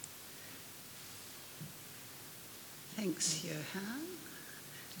Thanks,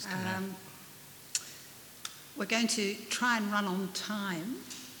 Johan. We're going to try and run on time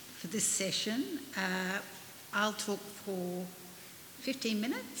for this session. I'll talk for 15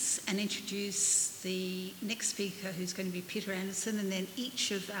 minutes and introduce the next speaker, who's going to be Peter Anderson, and then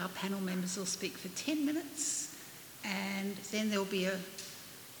each of our panel members will speak for 10 minutes, and then there'll be a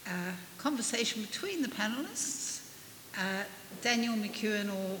conversation between the panellists. Daniel McEwen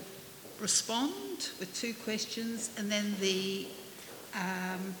will respond with 2 questions, and then the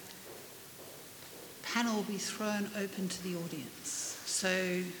panel will be thrown open to the audience.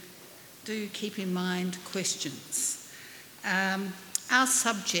 So do keep in mind questions. Our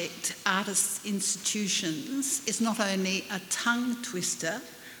subject, artists' institutions, is not only a tongue twister,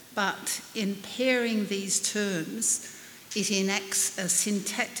 but in pairing these terms, it enacts a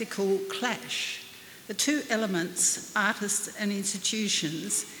syntactical clash. The two elements, artists and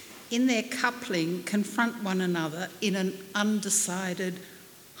institutions, in their coupling confront one another in an undecided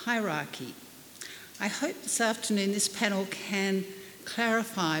hierarchy. I hope this afternoon this panel can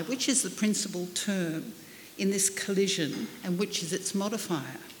clarify which is the principal term in this collision and which is its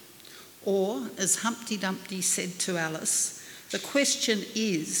modifier. Or, as Humpty Dumpty said to Alice, the question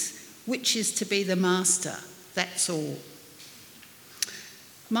is, which is to be the master? That's all.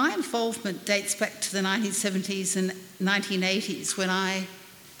 My involvement dates back to the 1970s and 1980s, when I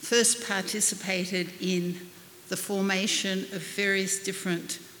first participated in the formation of various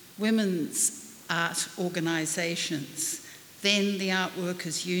different women's art organisations, then the Art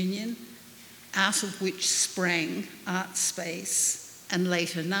Workers Union, out of which sprang Art Space and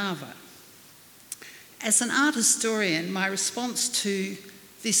later NAVA. As an art historian, my response to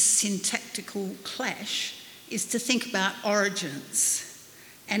this syntactical clash is to think about origins.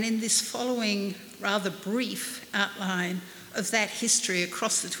 And in this following rather brief outline of that history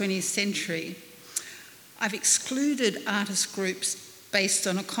across the 20th century, I've excluded artist groups based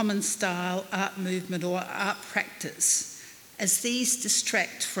on a common style, art movement or art practice, as these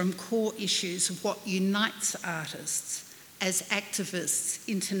distract from core issues of what unites artists as activists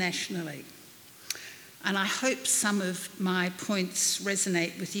internationally. And I hope some of my points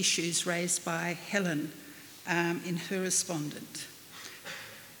resonate with issues raised by Helen in her respondent.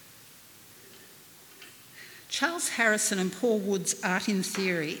 Charles Harrison and Paul Wood's Art in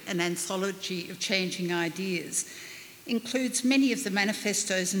Theory, an anthology of changing ideas, includes many of the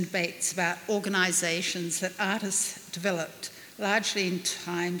manifestos and debates about organisations that artists developed, largely in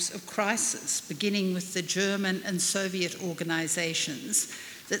times of crisis, beginning with the German and Soviet organisations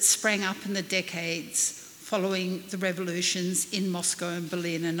that sprang up in the decades following the revolutions in Moscow and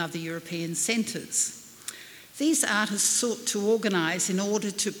Berlin and other European centres. These artists sought to organise in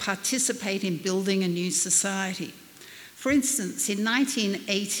order to participate in building a new society. For instance, in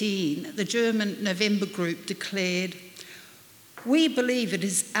 1918, the German November Group declared, "We believe it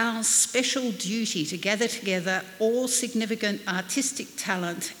is our special duty to gather together all significant artistic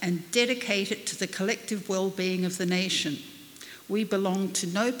talent and dedicate it to the collective well-being of the nation. We belong to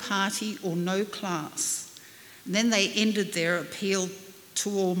no party or no class." And then they ended their appeal to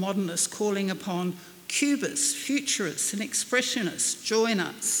all modernists, calling upon Cubists, Futurists and Expressionists, join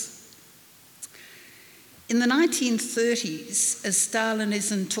us. In the 1930s, as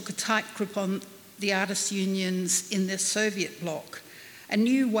Stalinism took a tight grip on the artists' unions in the Soviet bloc, a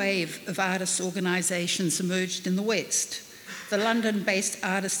new wave of artists' organisations emerged in the West. The London-based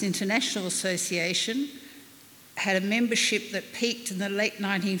Artists International Association had a membership that peaked in the late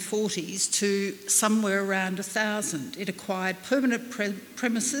 1940s to somewhere around 1,000. It acquired permanent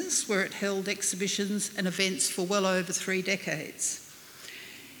premises where it held exhibitions and events for well over 3 decades.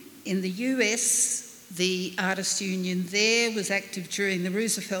 In the US, the Artists Union there was active during the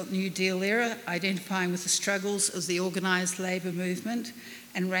Roosevelt New Deal era, identifying with the struggles of the organised labour movement,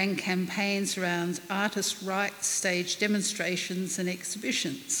 and ran campaigns around artists' rights, staged demonstrations and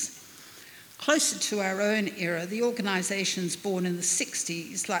exhibitions. Closer to our own era, the organisations born in the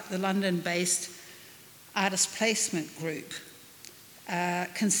 60s, like the London-based Artist Placement Group,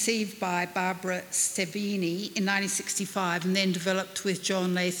 conceived by Barbara Stevini in 1965 and then developed with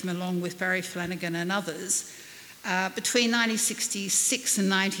John Latham along with Barry Flanagan and others. Between 1966 and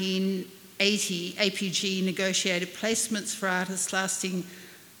 1980, APG negotiated placements for artists lasting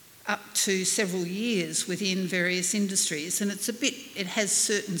up to several years within various industries, and it has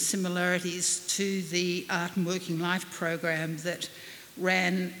certain similarities to the Art and Working Life program that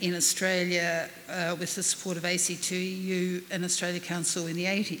ran in Australia with the support of ACTU and Australia Council in the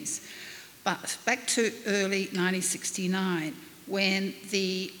 80s. But back to early 1969, when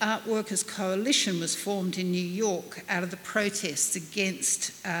the Art Workers Coalition was formed in New York out of the protests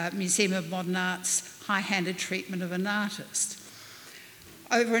against Museum of Modern Art's high-handed treatment of an artist.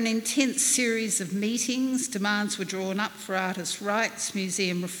 Over an intense series of meetings, demands were drawn up for artists' rights,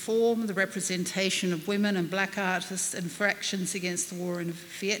 museum reform, the representation of women and black artists, and for actions against the war in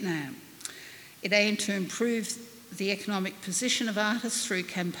Vietnam. It aimed to improve the economic position of artists through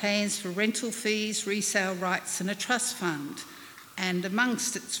campaigns for rental fees, resale rights, and a trust fund. And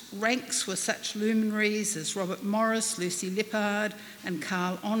amongst its ranks were such luminaries as Robert Morris, Lucy Lippard, and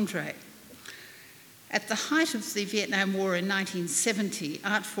Carl Andre. At the height of the Vietnam War in 1970,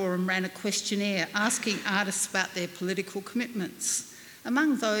 Artforum ran a questionnaire asking artists about their political commitments.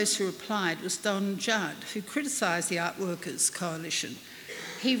 Among those who replied was Don Judd, who criticised the Art Workers Coalition.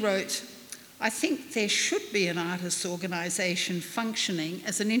 He wrote, "I think there should be an artists' organisation functioning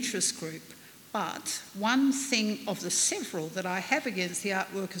as an interest group, but one thing of the several that I have against the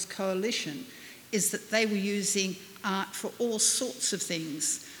Art Workers Coalition is that they were using art for all sorts of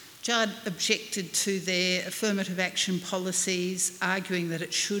things." Judd objected to their affirmative action policies, arguing that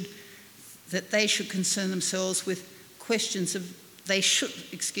they should concern themselves with questions of they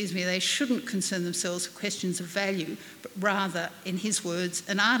shouldn't concern themselves with questions of value, but rather, in his words,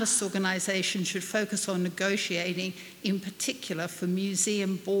 an artists' organisation should focus on negotiating, in particular for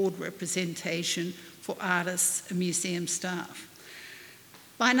museum board representation for artists and museum staff.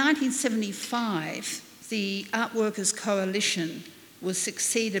 By 1975, the Art Workers Coalition was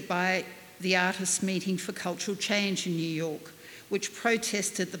succeeded by the Artists' Meeting for Cultural Change in New York, which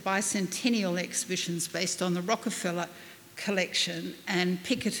protested the bicentennial exhibitions based on the Rockefeller collection and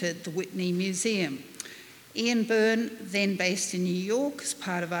picketed the Whitney Museum. Ian Byrne, then based in New York as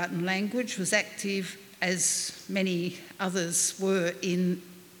part of Art and Language, was active, as many others were, in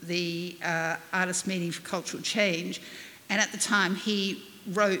the Artists' Meeting for Cultural Change, and at the time he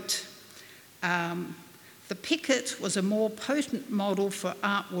wrote, "The picket was a more potent model for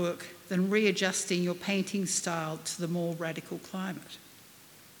artwork than readjusting your painting style to the more radical climate."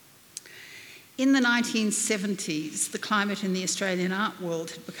 In the 1970s, the climate in the Australian art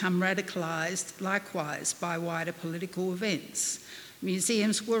world had become radicalised likewise by wider political events.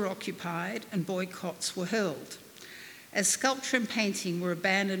 Museums were occupied and boycotts were held. As sculpture and painting were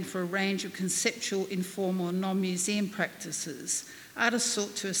abandoned for a range of conceptual, informal and non-museum practices, artists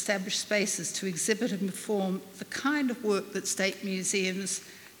sought to establish spaces to exhibit and perform the kind of work that state museums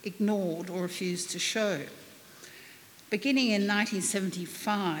ignored or refused to show. Beginning in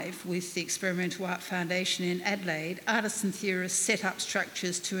 1975 with the Experimental Art Foundation in Adelaide, artists and theorists set up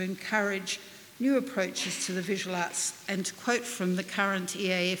structures to encourage new approaches to the visual arts and, to quote from the current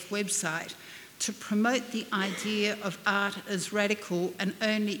EAF website, to promote the idea of art as radical and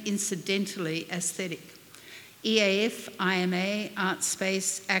only incidentally aesthetic. EAF, IMA,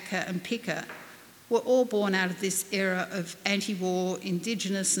 ArtSpace, ACCA and PICA were all born out of this era of anti-war,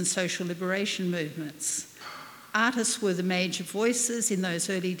 Indigenous and social liberation movements. Artists were the major voices in those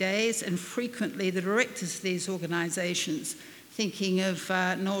early days and frequently the directors of these organisations, thinking of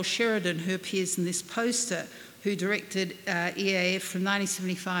Noel Sheridan, who appears in this poster, who directed EAF from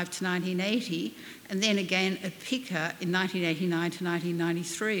 1975 to 1980, and then again at PICA in 1989 to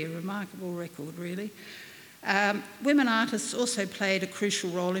 1993, a remarkable record really. Women artists also played a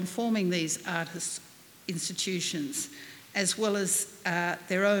crucial role in forming these artists' institutions, as well as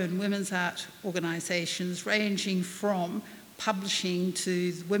their own women's art organisations, ranging from publishing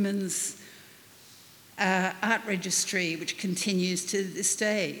to the Women's Art Registry, which continues to this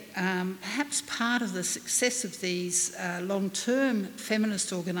day. Perhaps part of the success of these long-term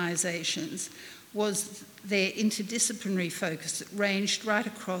feminist organisations was their interdisciplinary focus that ranged right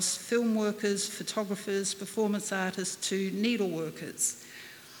across film workers, photographers, performance artists to needleworkers.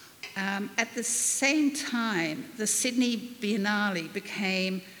 At the same time, the Sydney Biennale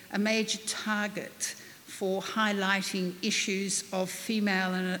became a major target for highlighting issues of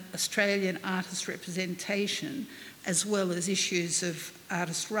female and Australian artist representation, as well as issues of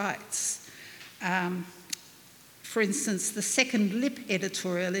artist rights. For instance, the second Lip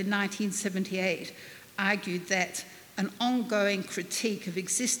editorial in 1978 argued that an ongoing critique of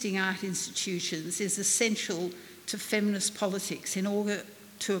existing art institutions is essential to feminist politics in order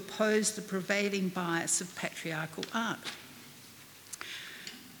to oppose the prevailing bias of patriarchal art.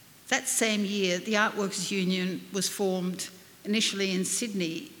 That same year, the Art Workers Union was formed initially in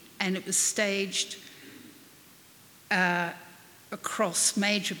Sydney, and it was staged across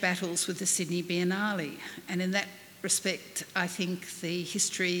major battles with the Sydney Biennale. And in that respect, I think the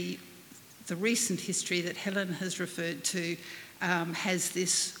recent history that Helen has referred to has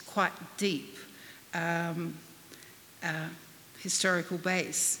this quite deep historical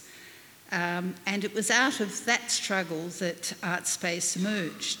base. And it was out of that struggle that ArtSpace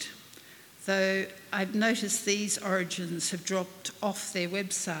emerged, though I've noticed these origins have dropped off their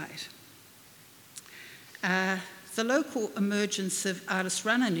website. The local emergence of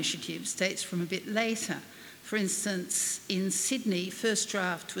artist-run initiatives dates from a bit later. For instance, in Sydney, First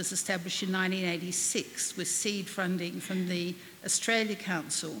Draft was established in 1986 with seed funding from the Australia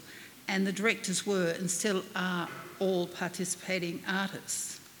Council, and the directors were and still are all participating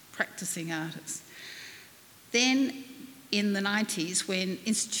artists, practicing artists. Then in the 90s, when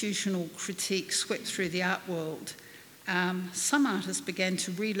institutional critique swept through the art world, some artists began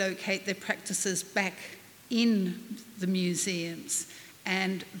to relocate their practices back in the museums,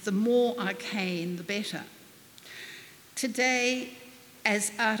 and the more arcane, the better. Today,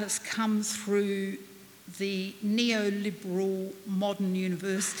 as artists come through the neoliberal modern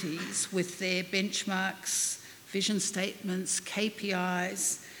universities with their benchmarks, vision statements,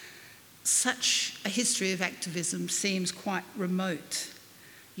 KPIs, such a history of activism seems quite remote.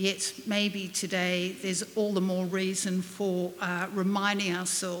 Yet maybe today there's all the more reason for reminding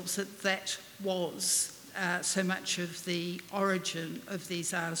ourselves that that was so much of the origin of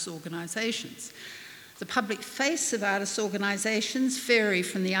these artist organisations. The public face of artist organisations vary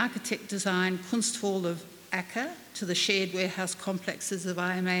from the architect design Kunsthal of Acker to the shared warehouse complexes of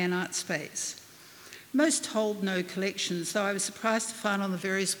IMA and ArtSpace. Most hold no collections, though I was surprised to find on the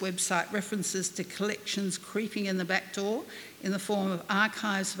various website references to collections creeping in the back door in the form of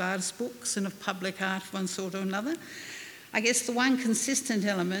archives of artist books and of public art of one sort or another. I guess the one consistent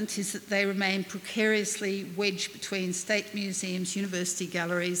element is that they remain precariously wedged between state museums, university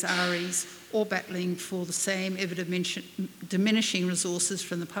galleries, REs, or battling for the same ever-diminishing resources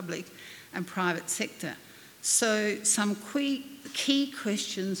from the public and private sector. So some key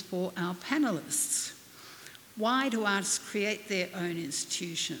questions for our panellists. Why do artists create their own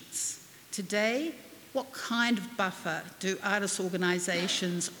institutions? Today, what kind of buffer do artist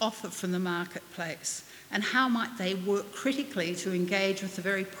organisations offer from the marketplace? And how might they work critically to engage with the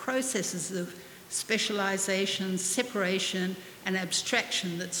very processes of specialisation, separation and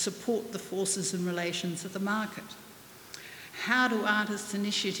abstraction that support the forces and relations of the market? How do artist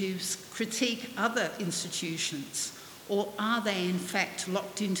initiatives critique other institutions? Or are they in fact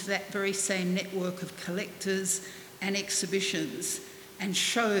locked into that very same network of collectors and exhibitions and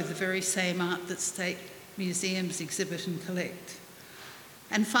show the very same art that state museums exhibit and collect?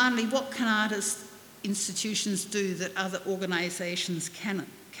 And finally, what can artist institutions do that other organisations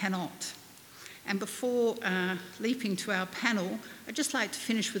cannot? And before leaping to our panel, I'd just like to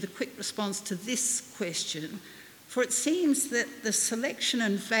finish with a quick response to this question. For it seems that the selection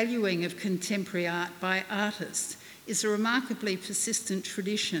and valuing of contemporary art by artists is a remarkably persistent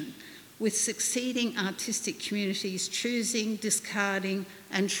tradition, with succeeding artistic communities choosing, discarding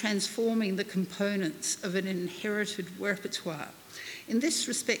and transforming the components of an inherited repertoire. In this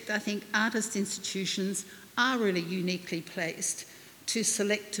respect, I think artist institutions are really uniquely placed to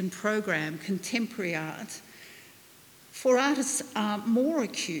select and program contemporary art, for artists are more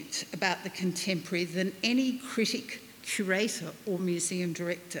acute about the contemporary than any critic, curator or museum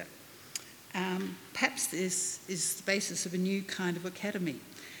director. Perhaps this is the basis of a new kind of academy.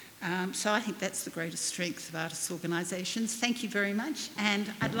 So I think that's the greatest strength of artists' organisations. Thank you very much.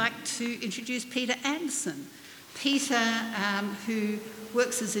 And I'd like to introduce Peter Anderson. Peter, who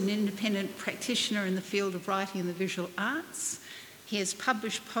works as an independent practitioner in the field of writing and the visual arts. He has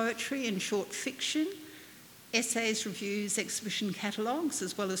published poetry and short fiction, essays, reviews, exhibition catalogues,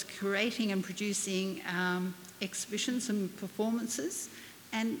 as well as curating and producing exhibitions and performances.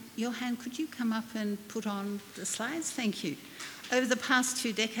 And Johan, could you come up and put on the slides? Thank you. Over the past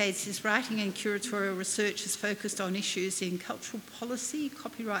 2 decades, his writing and curatorial research has focused on issues in cultural policy,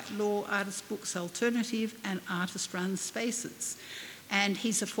 copyright law, artist books alternative, and artist-run spaces. And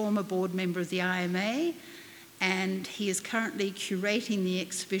he's a former board member of the IMA, and he is currently curating the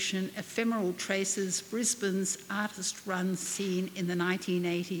exhibition Ephemeral Traces, Brisbane's artist-run scene in the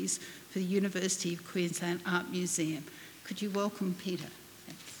 1980s for the University of Queensland Art Museum. Could you welcome Peter?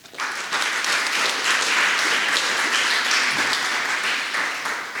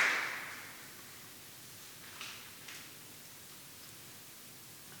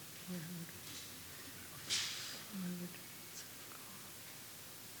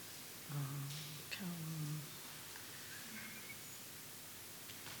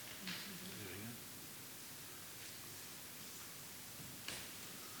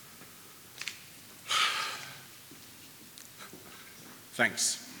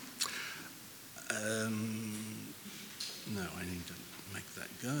 Thanks. No, I need to make that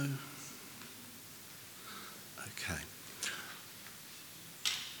go. Okay.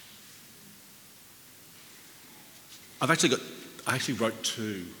 I actually wrote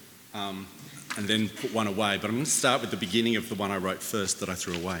two and then put one away, but I'm going to start with the beginning of the one I wrote first that I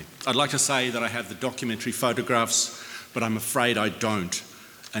threw away. I'd like to say that I have the documentary photographs, but I'm afraid I don't.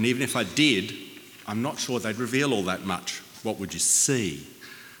 And even if I did, I'm not sure they'd reveal all that much. What would you see?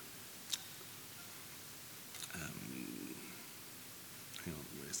 Hang on,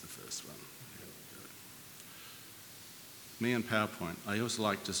 where's the first one? Me and PowerPoint. I always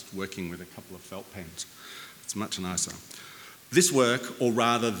like just working with a couple of felt pens. It's much nicer. This work, or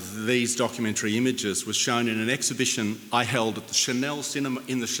rather these documentary images, was shown in an exhibition I held at the Chanel Cinema,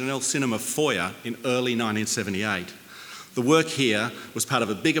 in the Chanel Cinema foyer in early 1978. The work here was part of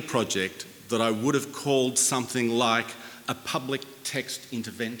a bigger project that I would have called something like a public text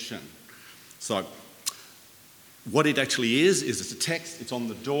intervention. So what it actually is it's a text, it's on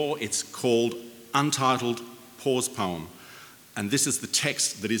the door, it's called Untitled Pause Poem. And this is the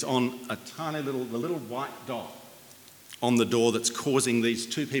text that is on a tiny little white dot on the door that's causing these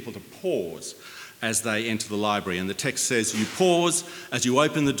two people to pause as they enter the library. And the text says, "You pause as you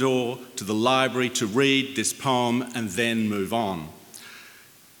open the door to the library to read this poem and then move on."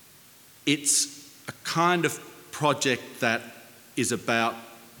 It's a kind of project that is about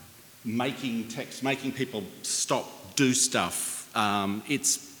making text, making people stop, do stuff.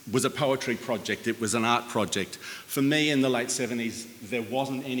 It was a poetry project, it was an art project. For me in the late 70s, there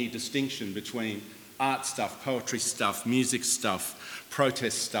wasn't any distinction between art stuff, poetry stuff, music stuff,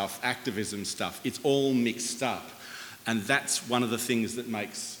 protest stuff, activism stuff. It's all mixed up. And that's one of the things that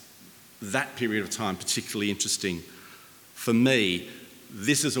makes that period of time particularly interesting. For me,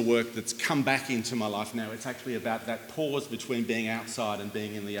 this is a work that's come back into my life now. It's actually about that pause between being outside and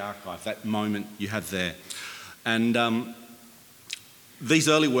being in the archive, that moment you have there. And these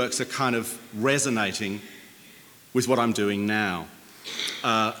early works are kind of resonating with what I'm doing now.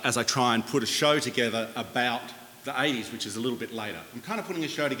 As I try and put a show together about the 80s, which is a little bit later. I'm kind of putting a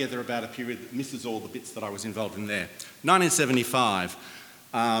show together about a period that misses all the bits that I was involved in there. 1975,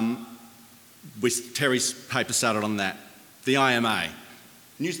 Terry's paper started on that. The IMA,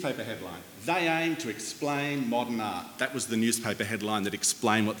 newspaper headline. They aim to explain modern art. That was the newspaper headline that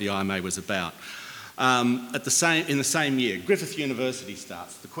explained what the IMA was about. In the same year, Griffith University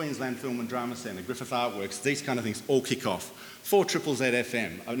starts, the Queensland Film and Drama Centre, Griffith Artworks, these kind of things all kick off. 4ZZZ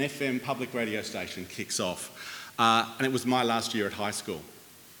FM, an FM public radio station, kicks off. And it was my last year at high school.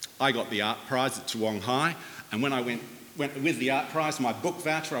 I got the art prize at Toowong High, and when I went with the art prize, my book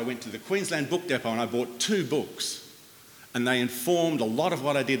voucher, I went to the Queensland Book Depot and I bought 2 books. And they informed a lot of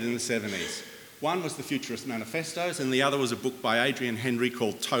what I did in the 70s. One was the Futurist Manifestos, and the other was a book by Adrian Henry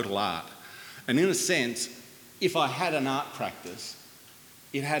called Total Art. And in a sense, if I had an art practice,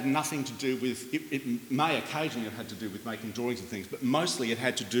 it had nothing to do with, it may occasionally have had to do with making drawings and things, but mostly it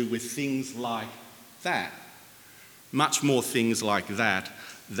had to do with things like that. Much more things like that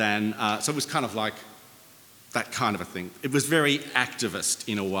than, so it was kind of like that kind of a thing. It was very activist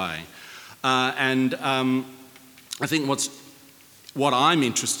in a way. I think what I'm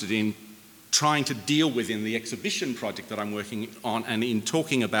interested in trying to deal with in the exhibition project that I'm working on and in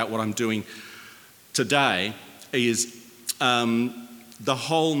talking about what I'm doing today is the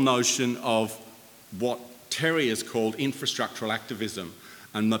whole notion of what Terry has called infrastructural activism.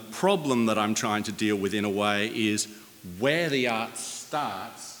 And the problem that I'm trying to deal with in a way is where the art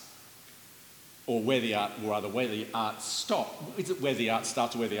starts or where the art stops. Is it where the art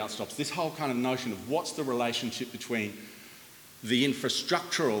starts or where the art stops? This whole kind of notion of what's the relationship between the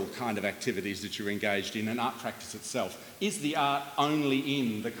infrastructural kind of activities that you're engaged in and art practice itself. Is the art only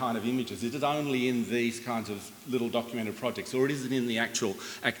in the kind of images? Is it only in these kinds of little documented projects, or is it in the actual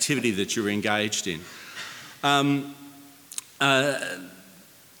activity that you're engaged in?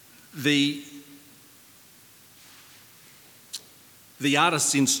 The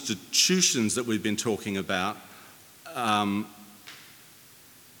artists' institutions that we've been talking about are,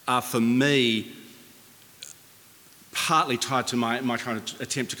 for me, partly tied to my kind of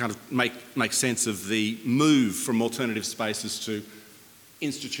attempt to kind of make sense of the move from alternative spaces to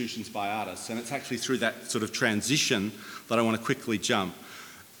institutions by artists. And it's actually through that sort of transition that I want to quickly jump.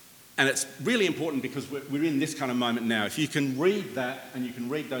 And it's really important because we're in this kind of moment now. If you can read that and you can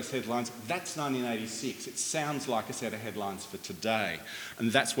read those headlines, that's 1986. It sounds like a set of headlines for today. And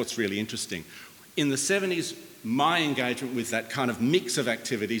that's what's really interesting. In the 70s, my engagement with that kind of mix of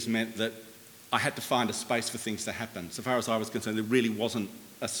activities meant that I had to find a space for things to happen. So far as I was concerned, there really wasn't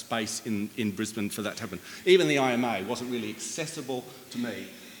a space in Brisbane for that to happen. Even the IMA wasn't really accessible to me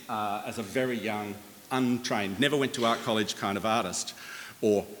as a very young, untrained, never went to art college kind of artist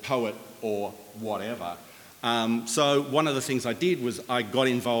or poet or whatever. So one of the things I did was I got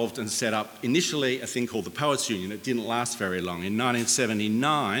involved and set up initially a thing called the Poets Union. It didn't last very long. In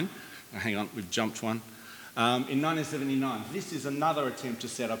 1979, hang on, we've jumped one. In 1979, this is another attempt to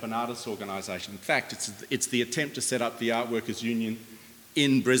set up an artists' organisation. In fact, it's the attempt to set up the Art Workers Union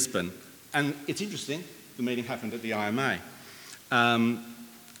in Brisbane. And it's interesting, the meeting happened at the IMA.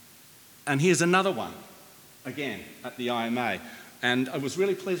 And here's another one, again, at the IMA. And I was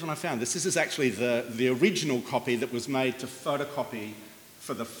really pleased when I found this. This is actually the original copy that was made to photocopy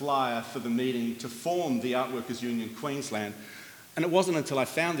for the flyer for the meeting to form the Art Workers Union Queensland. And it wasn't until I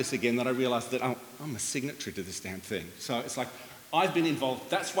found this again that I realised that I'm a signatory to this damn thing. So it's like, I've been involved,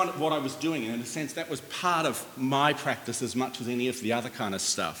 that's what I was doing, and in a sense that was part of my practice as much as any of the other kind of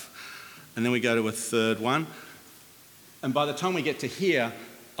stuff. And then we go to a third one. And by the time we get to here,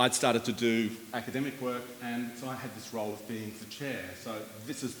 I'd started to do academic work, and so I had this role of being the chair. So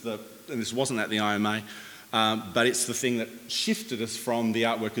this is and this wasn't at the IMA, but it's the thing that shifted us from the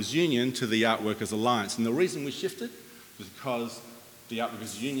Art Workers Union to the Art Workers Alliance. And the reason we shifted was because the Art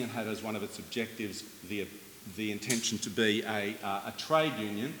Workers Union had as one of its objectives the intention to be a trade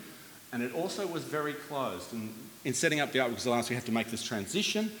union, and it also was very closed. And in setting up the Art Workers Alliance, we had to make this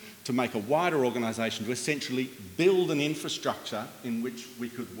transition to make a wider organisation to essentially build an infrastructure in which we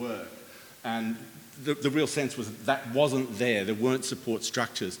could work. And the real sense was that wasn't there. There weren't support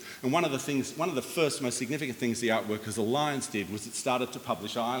structures. And one of the first most significant things the Art Workers Alliance did was it started to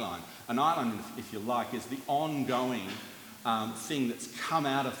publish Eyeline. And Eyeline, if you like, is the ongoing thing that's come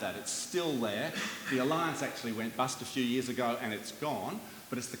out of that. It's still there. The Alliance actually went bust a few years ago and it's gone.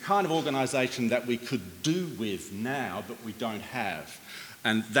 But it's the kind of organisation that we could do with now, but we don't have.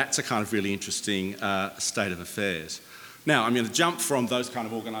 And that's a kind of really interesting state of affairs. Now, I'm going to jump from those kind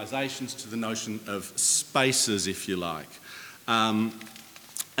of organisations to the notion of spaces, if you like.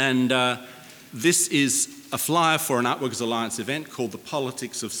 This is a flyer for an Art Workers Alliance event called The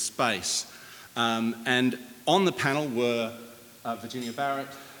Politics of Space. And on the panel were Virginia Barrett,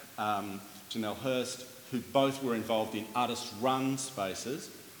 Janelle Hurst, who both were involved in artist-run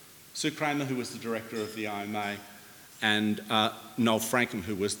spaces, Sue Kramer, who was the director of the IMA, and Noel Frankham,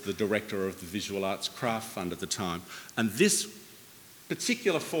 who was the director of the Visual Arts Craft Fund at the time. And this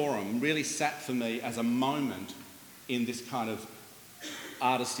particular forum really sat for me as a moment in this kind of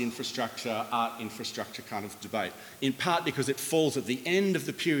artist infrastructure, art infrastructure kind of debate, in part because it falls at the end of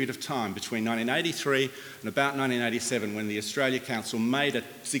the period of time between 1983 and about 1987 when the Australia Council made a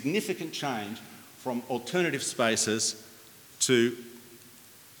significant change from alternative spaces to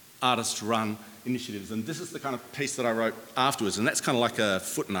artist-run initiatives. And this is the kind of piece that I wrote afterwards, and that's kind of like a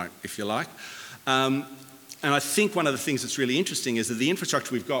footnote, if you like. And I think one of the things that's really interesting is that the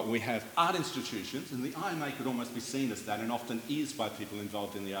infrastructure we've got, we have art institutions, and the IMA could almost be seen as that, and often is by people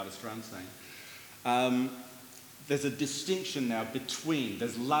involved in the artist-run scene. There's a distinction now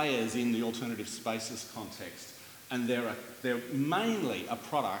there's layers in the alternative spaces context, and they're mainly a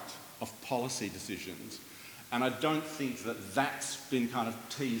product of policy decisions. And I don't think that that's been kind of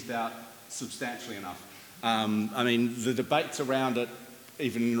teased out substantially enough. I mean, the debates around it,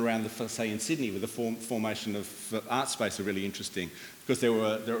 even around say in Sydney with the formation of Art Space, are really interesting because there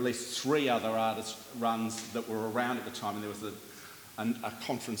were at least 3 other artist runs that were around at the time, and there was a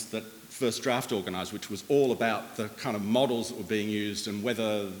conference that First Draft organised, which was all about the kind of models that were being used and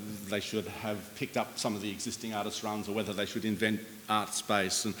whether they should have picked up some of the existing artist runs or whether they should invent art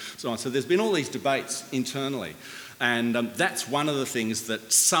space and so on. So there's been all these debates internally, and that's one of the things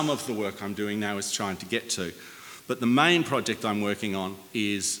that some of the work I'm doing now is trying to get to. But the main project I'm working on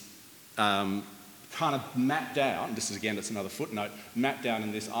is kind of mapped out, and this is again, it's another footnote, mapped down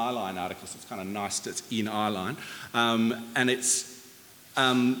in this Eyeline article, so it's kind of nice that it's in Eyeline, and it's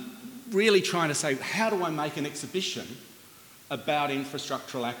really trying to say, how do I make an exhibition about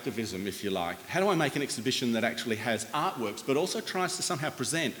infrastructural activism, if you like? How do I make an exhibition that actually has artworks, but also tries to somehow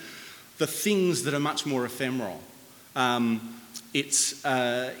present the things that are much more ephemeral? It's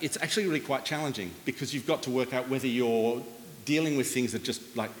actually really quite challenging because you've got to work out whether you're dealing with things that just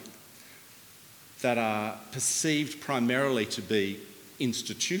like that are perceived primarily to be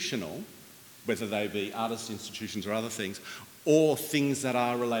institutional, whether they be artist institutions or other things, or things that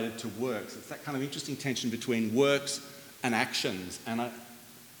are related to works. It's that kind of interesting tension between works and actions.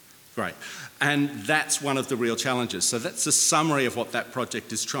 Great. And that's one of the real challenges. So that's a summary of what that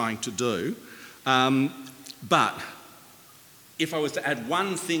project is trying to do. But if I was to add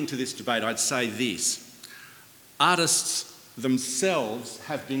one thing to this debate, I'd say this. Artists themselves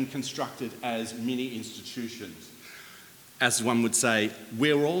have been constructed as mini institutions. As one would say,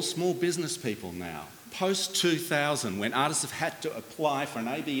 we're all small business people now. Post-2000, when artists have had to apply for an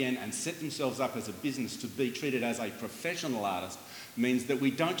ABN and set themselves up as a business to be treated as a professional artist, means that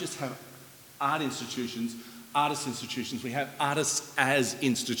we don't just have art institutions, artist institutions, we have artists as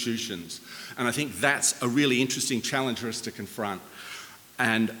institutions. And I think that's a really interesting challenge for us to confront.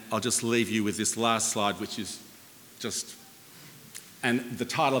 And I'll just leave you with this last slide, which is just, and the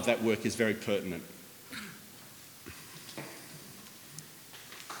title of that work is very pertinent.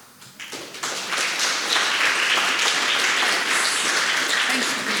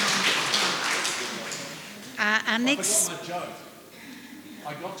 Our next...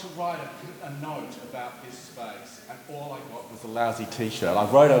 I got to write a note about this space, and all I got was a lousy T-shirt. I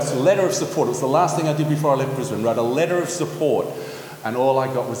wrote a letter of support. It was the last thing I did before I left Brisbane. Wrote a letter of support, and all I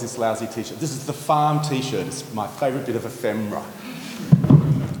got was this lousy T-shirt. This is the Farm T-shirt. It's my favourite bit of ephemera.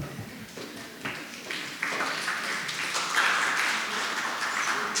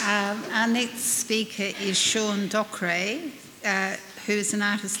 Our next speaker is Sean Dockeray, who is an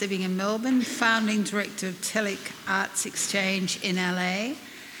artist living in Melbourne, founding director of Telic Arts Exchange in LA,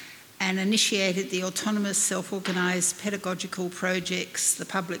 and initiated the autonomous self-organised pedagogical projects, The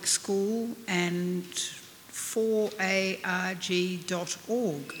Public School and 4ARG.org.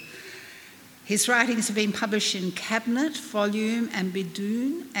 His writings have been published in Cabinet, Volume and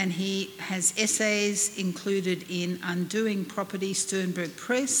Bidoon, and he has essays included in Undoing Property, Sternberg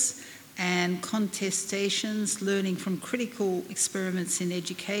Press, and Contestations, Learning from Critical Experiments in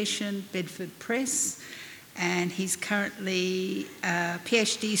Education, Bedford Press, and he's currently a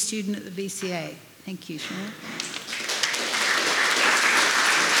PhD student at the VCA. Thank you, Sean.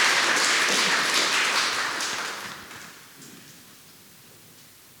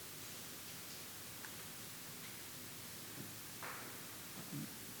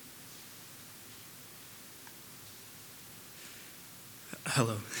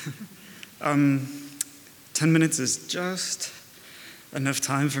 Hello. 10 minutes is just enough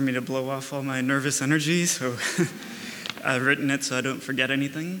time for me to blow off all my nervous energy, so I've written it so I don't forget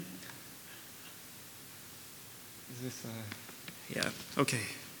anything. Is this, yeah, okay.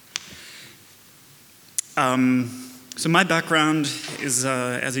 So my background is,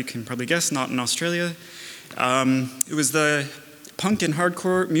 as you can probably guess, not in Australia. It was the punk and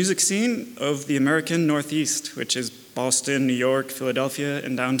hardcore music scene of the American Northeast, which is Boston, New York, Philadelphia,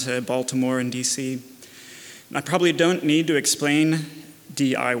 and down to Baltimore and DC. And I probably don't need to explain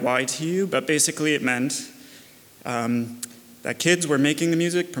DIY to you, but basically it meant that kids were making the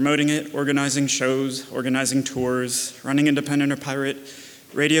music, promoting it, organizing shows, organizing tours, running independent or pirate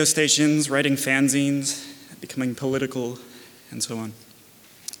radio stations, writing fanzines, becoming political, and so on.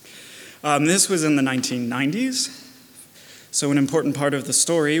 This was in the 1990s. So an important part of the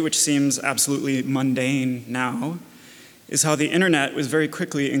story, which seems absolutely mundane now, is how the internet was very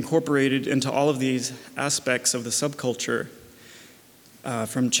quickly incorporated into all of these aspects of the subculture,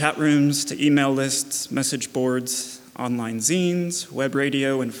 from chat rooms to email lists, message boards, online zines, web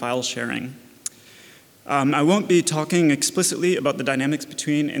radio, and file sharing. I won't be talking explicitly about the dynamics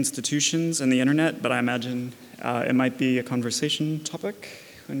between institutions and the internet, but I imagine it might be a conversation topic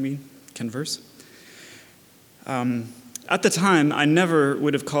when we converse. At the time, I never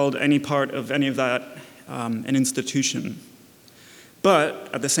would have called any part of any of that an institution. But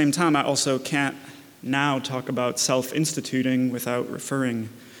at the same time, I also can't now talk about self-instituting without referring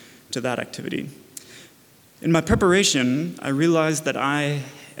to that activity. In my preparation, I realized that I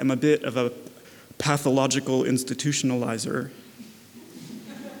am a bit of a pathological institutionalizer.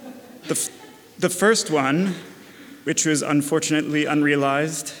 The first one, which was unfortunately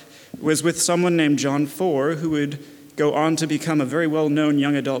unrealized, was with someone named John Four, who would go on to become a very well-known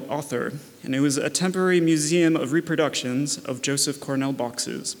young adult author, and it was a temporary museum of reproductions of Joseph Cornell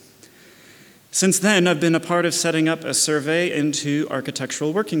boxes. Since then, I've been a part of setting up a survey into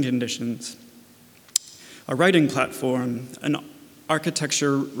architectural working conditions, a writing platform, an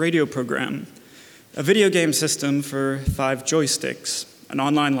architecture radio program, a video game system for 5 joysticks, an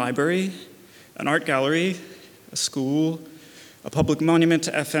online library, an art gallery, a school, a public monument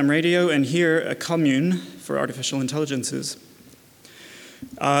to FM radio, and here, a commune for artificial intelligences.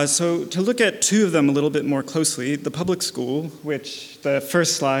 So to look at 2 of them a little bit more closely, the public school, which the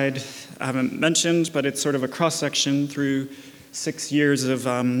first slide I haven't mentioned, but it's sort of a cross-section through 6 years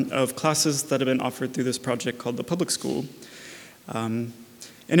of classes that have been offered through this project called the Public School. And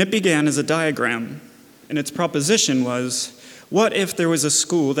it began as a diagram, and its proposition was, what if there was a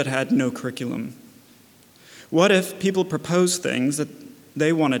school that had no curriculum? What if people proposed things that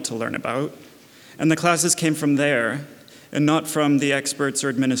they wanted to learn about, and the classes came from there, and not from the experts or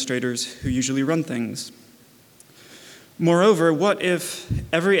administrators who usually run things? Moreover, what if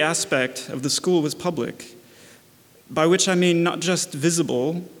every aspect of the school was public? By which I mean not just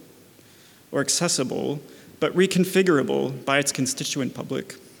visible or accessible, but reconfigurable by its constituent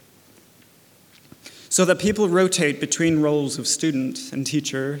public, so that people rotate between roles of student and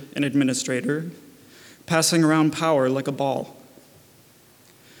teacher and administrator, passing around power like a ball.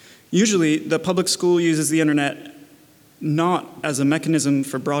 Usually, the public school uses the internet not as a mechanism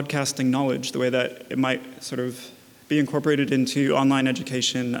for broadcasting knowledge, the way that it might sort of be incorporated into online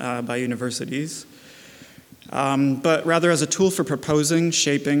education by universities, but rather as a tool for proposing,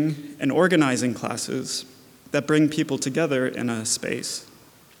 shaping, and organizing classes that bring people together in a space.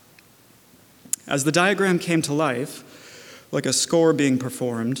 As the diagram came to life, like a score being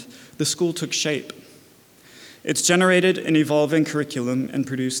performed, the school took shape. It's generated an evolving curriculum and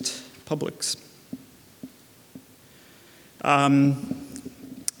produced publics.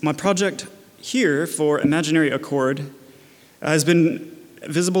 My project here for Imaginary Accord has been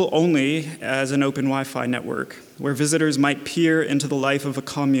visible only as an open Wi-Fi network, where visitors might peer into the life of a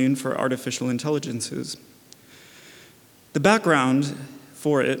commune for artificial intelligences. The background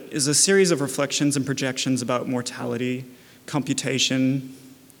for it is a series of reflections and projections about mortality, computation,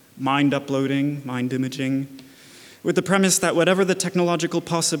 mind uploading, mind imaging, with the premise that whatever the technological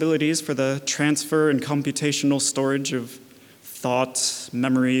possibilities for the transfer and computational storage of thoughts,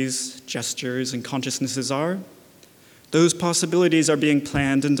 memories, gestures, and consciousnesses are, those possibilities are being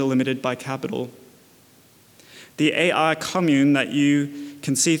planned and delimited by capital. The AI commune that you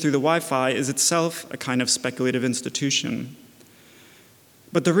can see through the Wi-Fi is itself a kind of speculative institution.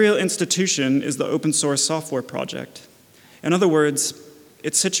 But the real institution is the open source software project. In other words,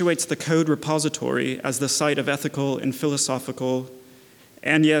 it situates the code repository as the site of ethical and philosophical,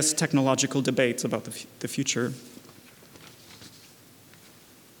 and yes, technological debates about the future.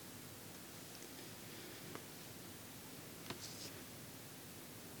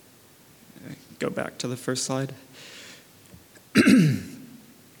 Go back to the first slide.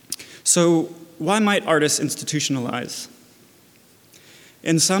 So, why might artists institutionalize?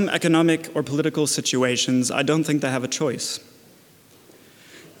 In some economic or political situations, I don't think they have a choice.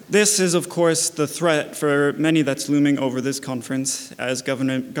 This is, of course, the threat for many that's looming over this conference as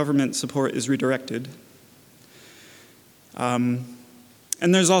government support is redirected. And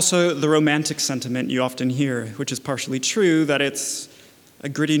there's also the romantic sentiment you often hear, which is partially true, that it's a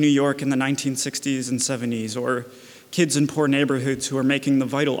gritty New York in the 1960s and 70s, or kids in poor neighborhoods who are making the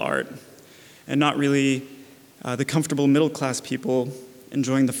vital art, and not really the comfortable middle-class people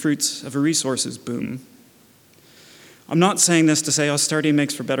enjoying the fruits of a resources boom. I'm not saying this to say austerity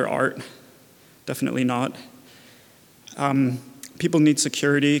makes for better art. Definitely not. People need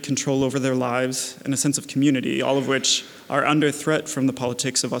security, control over their lives, and a sense of community, all of which are under threat from the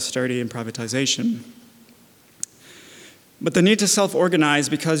politics of austerity and privatization. But the need to self-organize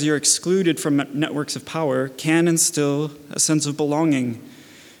because you're excluded from networks of power can instill a sense of belonging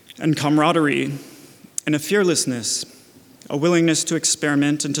and camaraderie and a fearlessness, a willingness to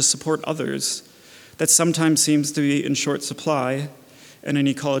experiment and to support others that sometimes seems to be in short supply in an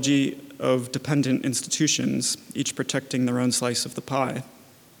ecology of dependent institutions, each protecting their own slice of the pie.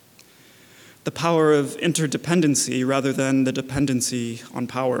 The power of interdependency rather than the dependency on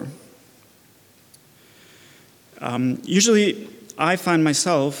power. Usually, I find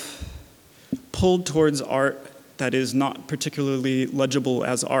myself pulled towards art that is not particularly legible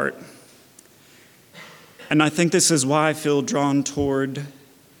as art. And I think this is why I feel drawn toward,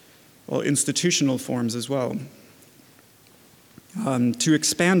 well, institutional forms as well. To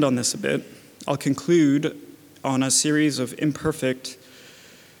expand on this a bit, I'll conclude on a series of imperfect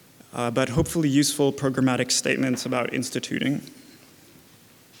but hopefully useful programmatic statements about instituting.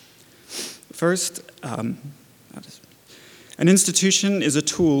 First, an institution is a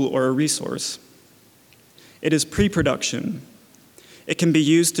tool or a resource. It is pre-production. It can be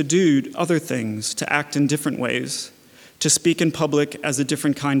used to do other things, to act in different ways, to speak in public as a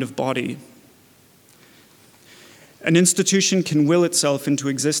different kind of body. An institution can will itself into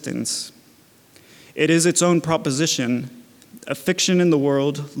existence. It is its own proposition, a fiction in the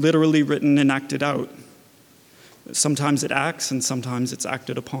world, literally written and acted out. Sometimes it acts and sometimes it's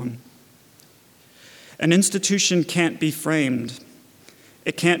acted upon. An institution can't be framed.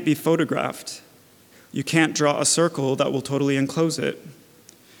 It can't be photographed. You can't draw a circle that will totally enclose it.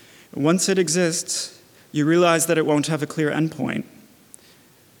 Once it exists, you realize that it won't have a clear endpoint.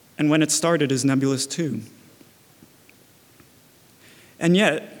 And when it started is nebulous too. And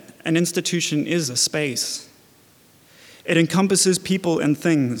yet, an institution is a space. It encompasses people and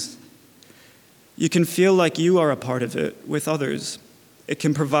things. You can feel like you are a part of it with others. It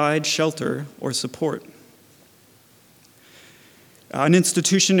can provide shelter or support. An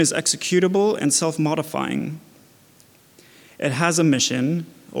institution is executable and self-modifying. It has a mission,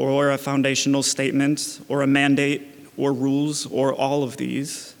 or a foundational statement, or a mandate, or rules, or all of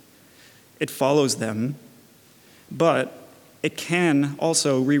these. It follows them, but it can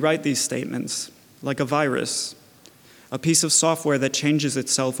also rewrite these statements, like a virus, a piece of software that changes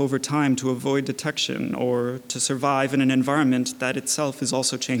itself over time to avoid detection or to survive in an environment that itself is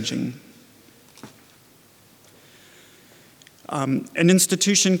also changing. An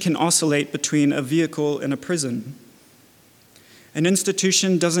institution can oscillate between a vehicle and a prison. An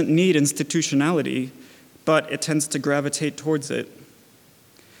institution doesn't need institutionality, but it tends to gravitate towards it.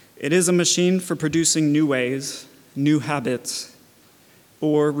 It is a machine for producing new ways, new habits,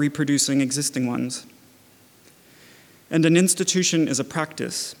 or reproducing existing ones. And an institution is a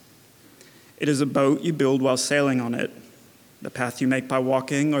practice. It is a boat you build while sailing on it, the path you make by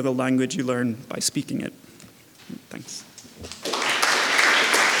walking, or the language you learn by speaking it. Thanks.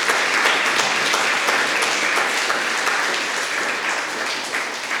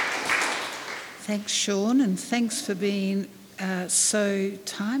 Thanks, Sean, and thanks for being so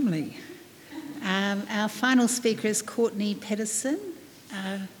timely. Our final speaker is Courtney Pedersen.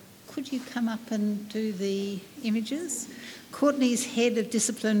 Could you come up and do the images? Courtney's head of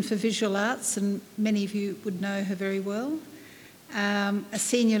discipline for visual arts, and many of you would know her very well. A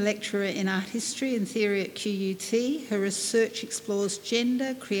senior lecturer in art history and theory at QUT. Her research explores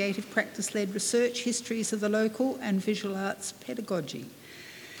gender, creative practice-led research, histories of the local, and visual arts pedagogy.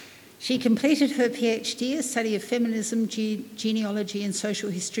 She completed her PhD, a study of feminism, genealogy and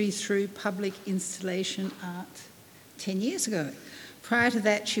social history through public installation art 10 years ago. Prior to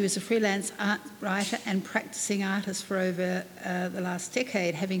that, she was a freelance art writer and practising artist for over the last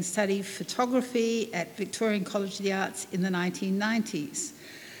decade, having studied photography at Victorian College of the Arts in the 1990s.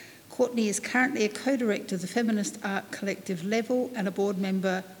 Courtney is currently a co-director of the feminist art collective Level and a board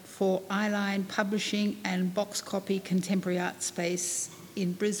member for Eyeline Publishing and Box Copy Contemporary Art Space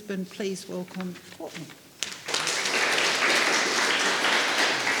in Brisbane. Please welcome Courtney.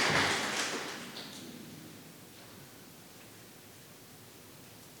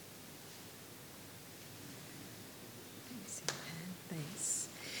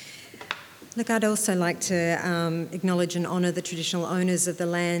 Look, I'd also like to acknowledge and honour the traditional owners of the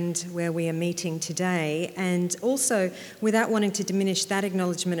land where we are meeting today, and also, without wanting to diminish that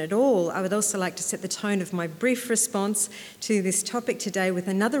acknowledgement at all, I would also like to set the tone of my brief response to this topic today with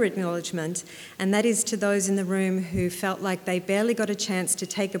another acknowledgement, and that is to those in the room who felt like they barely got a chance to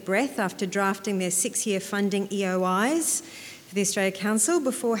take a breath after drafting their 6-year funding EOIs for the Australia Council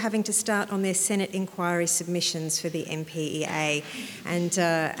before having to start on their Senate inquiry submissions for the MPEA.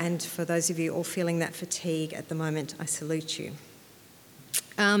 And for those of you all feeling that fatigue at the moment, I salute you.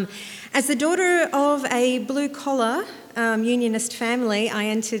 As the daughter of a blue-collar unionist family, I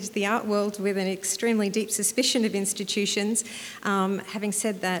entered the art world with an extremely deep suspicion of institutions. Having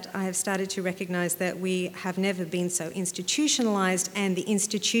said that, I have started to recognise that we have never been so institutionalised and the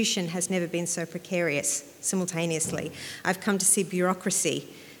institution has never been so precarious simultaneously. I've come to see bureaucracy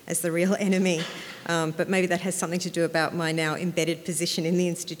as the real enemy, but maybe that has something to do about my now embedded position in the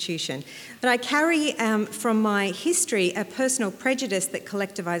institution. But I carry from my history a personal prejudice that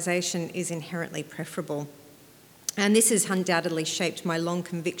collectivisation is inherently preferable. And this has undoubtedly shaped my long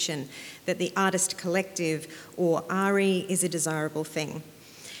conviction that the artist collective, or ARI, is a desirable thing.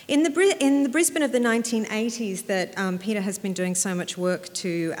 In the Brisbane of the 1980s that Peter has been doing so much work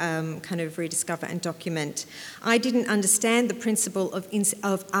to kind of rediscover and document, I didn't understand the principle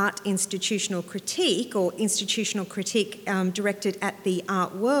of art institutional critique, or institutional critique directed at the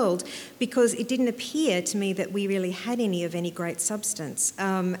art world, because it didn't appear to me that we really had any of any great substance.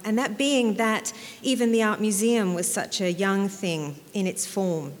 And that being that even the Art Museum was such a young thing in its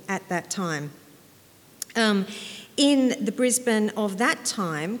form at that time. In the Brisbane of that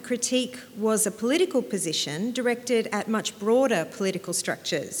time, critique was a political position directed at much broader political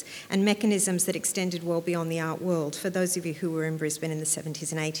structures and mechanisms that extended well beyond the art world. For those of you who were in Brisbane in the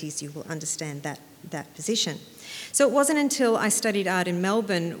 70s and 80s, you will understand that position. So it wasn't until I studied art in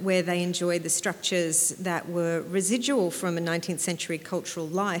Melbourne, where they enjoyed the structures that were residual from a 19th century cultural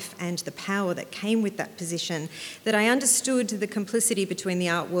life and the power that came with that position, that I understood the complicity between the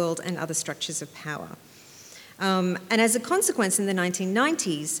art world and other structures of power. And as a consequence, in the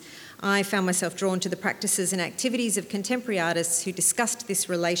 1990s, I found myself drawn to the practices and activities of contemporary artists who discussed this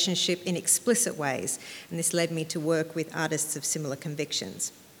relationship in explicit ways, and this led me to work with artists of similar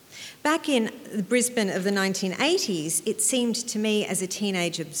convictions. Back in the Brisbane of the 1980s, it seemed to me as a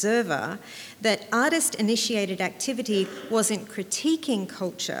teenage observer that artist-initiated activity wasn't critiquing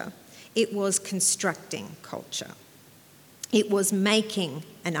culture, it was constructing culture. It was making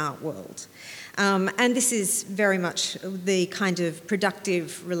an art world. And this is very much the kind of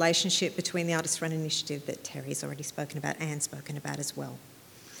productive relationship between the Artists Run initiative that Terry's already spoken about and spoken about as well.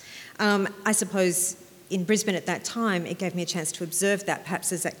 I suppose in Brisbane at that time, it gave me a chance to observe that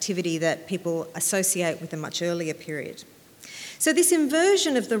perhaps as activity that people associate with a much earlier period. So this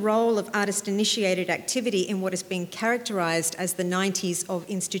inversion of the role of artist-initiated activity in what has been characterised as the 90s of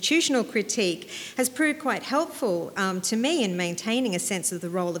institutional critique has proved quite helpful to me in maintaining a sense of the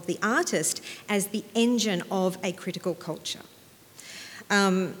role of the artist as the engine of a critical culture.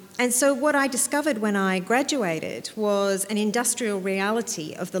 And so what I discovered when I graduated was an industrial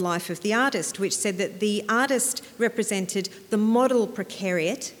reality of the life of the artist, which said that the artist represented the model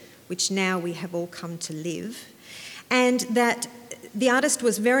precariat, which now we have all come to live, and that the artist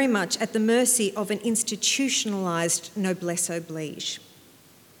was very much at the mercy of an institutionalised noblesse oblige.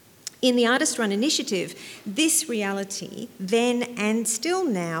 In the Artist Run initiative, this reality, then and still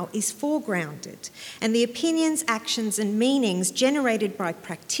now, is foregrounded, and the opinions, actions and meanings generated by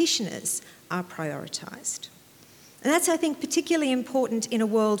practitioners are prioritised. And that's, I think, particularly important in a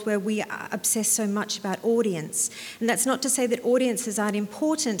world where we are obsessed so much about audience. And that's not to say that audiences aren't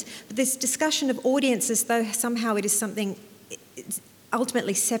important, but this discussion of audience as though somehow it is something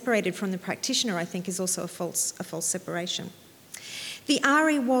ultimately separated from the practitioner, I think, is also a false separation. The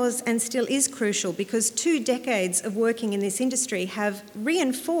ARI was and still is crucial because 2 decades of working in this industry have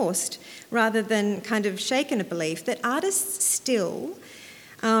reinforced, rather than kind of shaken a belief, that artists still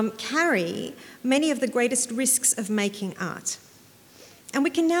carry many of the greatest risks of making art. And we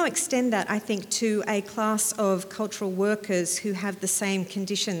can now extend that, I think, to a class of cultural workers who have the same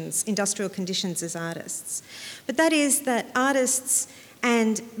conditions, industrial conditions as artists. But that is that artists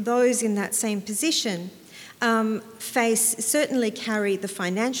and those in that same position certainly carry the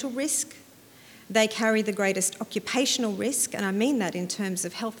financial risk, they carry the greatest occupational risk, and I mean that in terms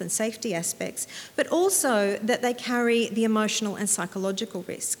of health and safety aspects, but also that they carry the emotional and psychological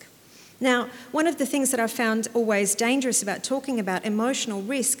risk. Now, one of the things that I've found always dangerous about talking about emotional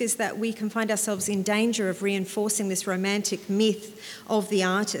risk is that we can find ourselves in danger of reinforcing this romantic myth of the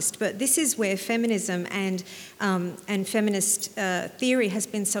artist. But this is where feminism and feminist theory has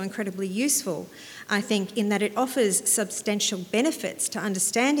been so incredibly useful, I think, in that it offers substantial benefits to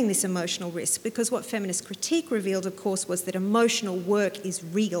understanding this emotional risk, because what feminist critique revealed, of course, was that emotional work is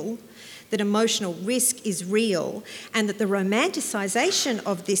real, that emotional risk is real, and that the romanticisation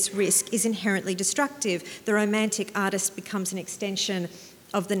of this risk is inherently destructive. The romantic artist becomes an extension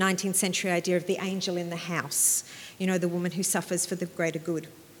of the 19th century idea of the angel in the house, you know, the woman who suffers for the greater good.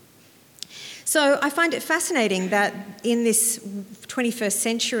 So I find it fascinating that in this 21st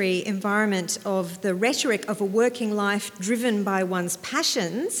century environment of the rhetoric of a working life driven by one's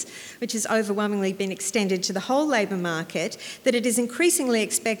passions, which has overwhelmingly been extended to the whole labour market, that it is increasingly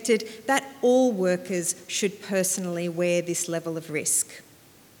expected that all workers should personally wear this level of risk.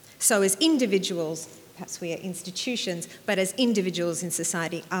 So as individuals, perhaps we are institutions, but as individuals in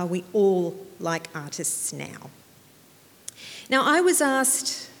society, are we all like artists now? Now, I was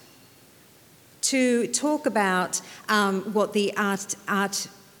asked to talk about what the art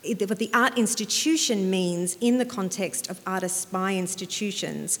institution means in the context of artists by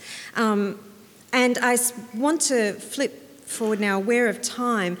institutions. And I want to flip forward now, aware of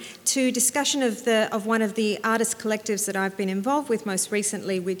time, to discussion of one of the artist collectives that I've been involved with most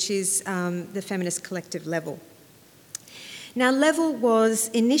recently, which is the feminist collective Level. Now, Level was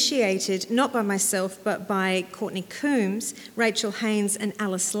initiated not by myself but by Courtney Coombs, Rachel Haynes and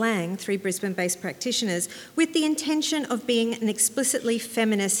Alice Lang, 3 Brisbane-based practitioners, with the intention of being an explicitly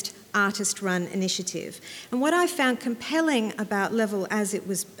feminist artist-run initiative. And what I found compelling about Level as it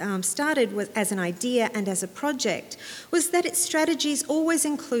was started was, as an idea and as a project, was that its strategies always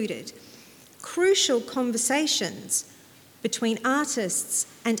included crucial conversations between artists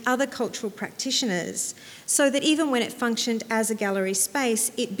and other cultural practitioners, so that even when it functioned as a gallery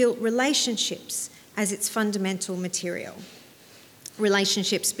space, it built relationships as its fundamental material.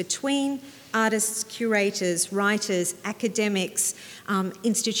 Relationships between artists, curators, writers, academics,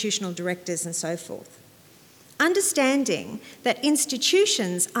 institutional directors, and so forth. Understanding that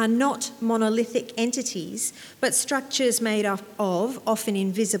institutions are not monolithic entities, but structures made up of often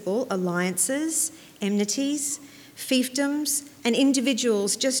invisible alliances, enmities, fiefdoms, and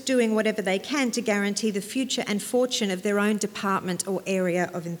individuals just doing whatever they can to guarantee the future and fortune of their own department or area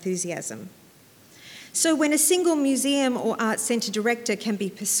of enthusiasm. So when a single museum or arts centre director can be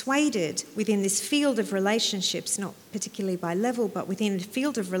persuaded within this field of relationships, not particularly by level, but within the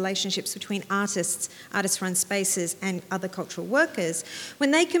field of relationships between artists, artist-run spaces and other cultural workers,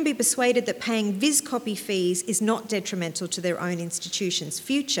 when they can be persuaded that paying VisCopy fees is not detrimental to their own institution's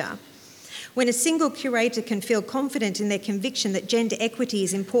future, when a single curator can feel confident in their conviction that gender equity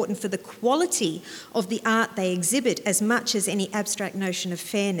is important for the quality of the art they exhibit as much as any abstract notion of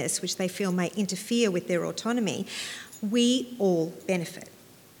fairness which they feel may interfere with their autonomy, we all benefit.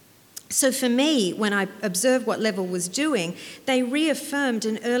 So for me, when I observed what Level was doing, they reaffirmed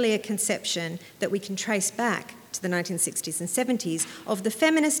an earlier conception that we can trace back to the 1960s and 70s of the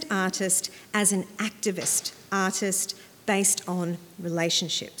feminist artist as an activist artist based on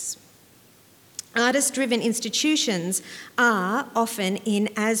relationships. Artist-driven institutions are often in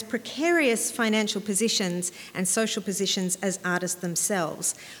as precarious financial positions and social positions as artists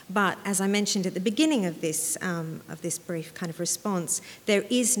themselves. But as I mentioned at the beginning of this brief kind of response, there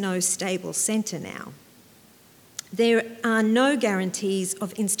is no stable centre now. There are no guarantees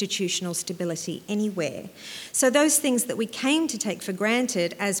of institutional stability anywhere. So those things that we came to take for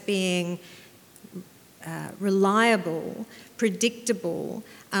granted as being reliable, predictable,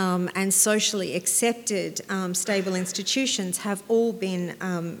 and socially accepted stable institutions have all been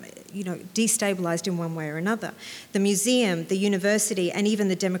destabilised in one way or another. The museum, the university, and even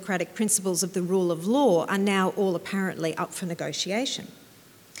the democratic principles of the rule of law are now all apparently up for negotiation.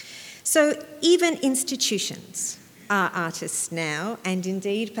 So even institutions are artists now, and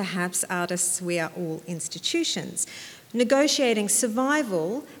indeed perhaps artists, we are all institutions, negotiating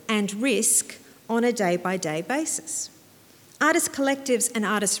survival and risk on a day-by-day basis. Artist collectives and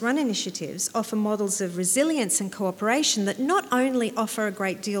artist-run initiatives offer models of resilience and cooperation that not only offer a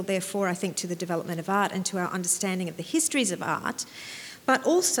great deal, therefore, I think, to the development of art and to our understanding of the histories of art, but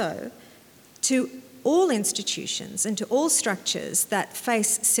also to all institutions and to all structures that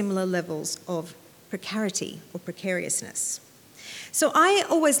face similar levels of precarity or precariousness. So I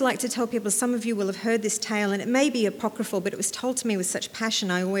always like to tell people, some of you will have heard this tale, and it may be apocryphal, but it was told to me with such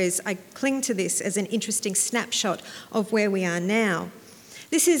passion, I cling to this as an interesting snapshot of where we are now.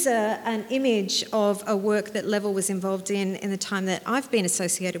 This is an image of a work that Level was involved in the time that I've been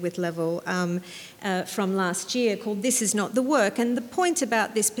associated with Level from last year, called This Is Not the Work. And the point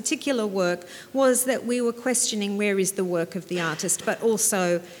about this particular work was that we were questioning where is the work of the artist, but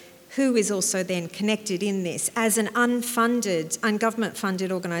also who is also then connected in this. As an unfunded,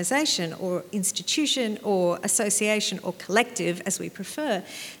 ungovernment-funded organisation or institution or association or collective, as we prefer,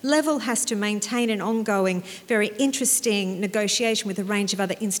 Level has to maintain an ongoing, very interesting negotiation with a range of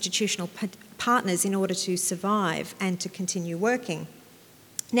other institutional partners in order to survive and to continue working.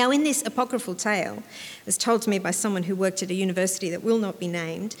 Now, in this apocryphal tale, as told to me by someone who worked at a university that will not be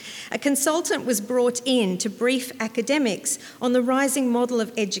named, a consultant was brought in to brief academics on the rising model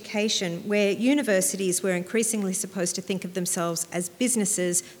of education where universities were increasingly supposed to think of themselves as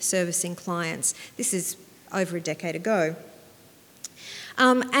businesses servicing clients. This is over a decade ago.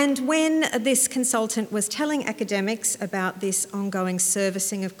 And when this consultant was telling academics about this ongoing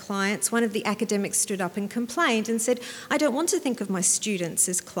servicing of clients, one of the academics stood up and complained and said, I don't want to think of my students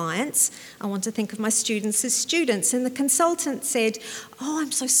as clients, I want to think of my students as students. And the consultant said, oh,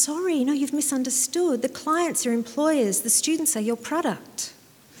 I'm so sorry, no, you've misunderstood. The clients are employers, the students are your product.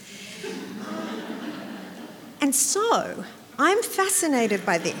 And so, I'm fascinated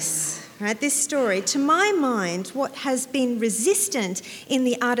by this. Right, this story. To my mind, what has been resistant in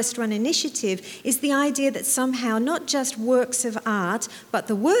the artist-run initiative is the idea that somehow not just works of art, but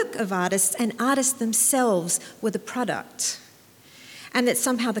the work of artists and artists themselves were the product, and that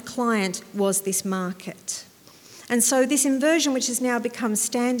somehow the client was this market. And so this inversion, which has now become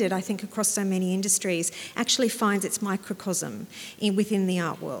standard, I think, across so many industries, actually finds its microcosm within the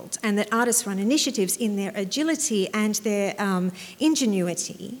art world, and that artist-run initiatives, in their agility and their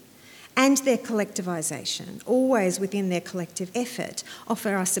ingenuity, and their collectivisation, always within their collective effort,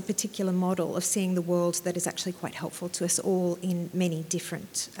 offer us a particular model of seeing the world that is actually quite helpful to us all in many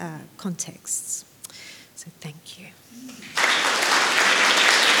different contexts. So thank you.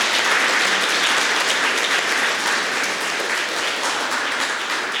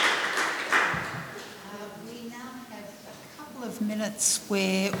 We now have a couple of minutes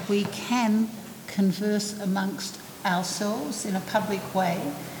where we can converse amongst ourselves in a public way.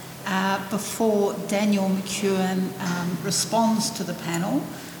 Before Daniel McEwen responds to the panel,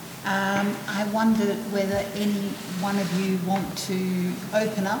 I wondered whether any one of you want to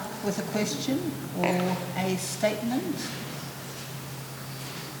open up with a question or a statement.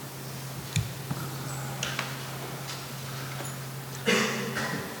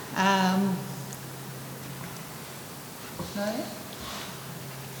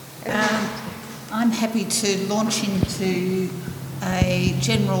 happy to launch into a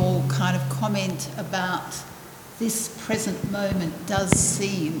general kind of comment about this present moment. Does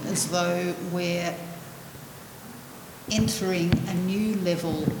seem as though we're entering a new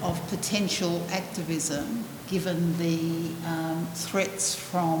level of potential activism given the threats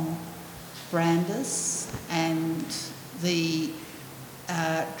from Brandis and the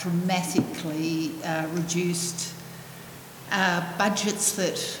dramatically reduced budgets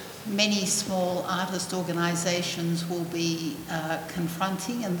that many small artist organisations will be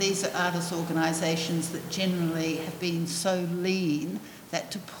confronting, and these are artist organisations that generally have been so lean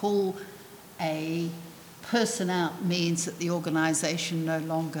that to pull a person out means that the organisation no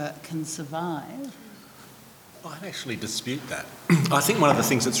longer can survive. I'd actually dispute that. I think one of the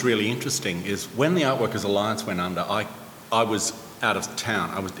things that's really interesting is when the Artworkers Alliance went under, I was out of town,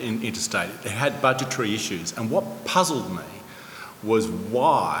 I was in interstate. It had budgetary issues, and what puzzled me was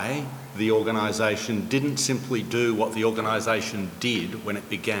why the organisation didn't simply do what the organisation did when it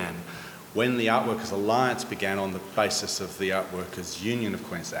began. When the Artworkers Alliance began on the basis of the Artworkers Union of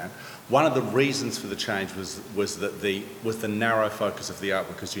Queensland, one of the reasons for the change was the narrow focus of the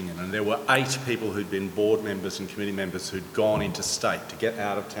Artworkers Union, and there were 8 people who'd been board members and committee members who'd gone interstate to get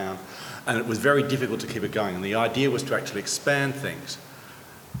out of town, and it was very difficult to keep it going, and the idea was to actually expand things.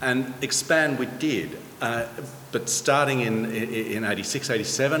 And expand we did, but starting in 86,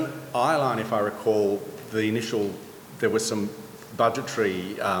 87, Eyeline, if I recall, there was some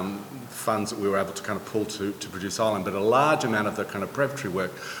budgetary funds that we were able to kind of pull to produce Eyeline, but a large amount of the kind of preparatory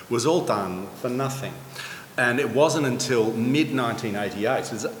work was all done for nothing. And it wasn't until mid-1988,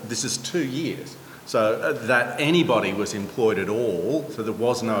 so this is 2 years, so that anybody was employed at all, so there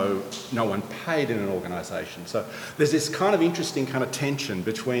was no one paid in an organisation. So there's this kind of interesting kind of tension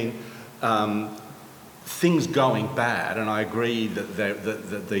between things going bad, and I agree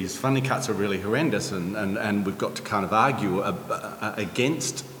that these funding cuts are really horrendous, and we've got to kind of argue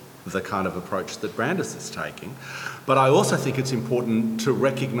against the kind of approach that Brandis is taking. But I also think it's important to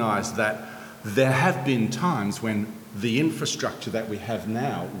recognise that there have been times when the infrastructure that we have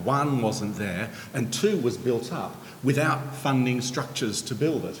now, 1, wasn't there, and 2, was built up without funding structures to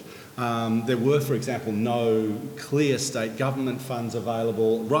build it. There were, for example, no clear state government funds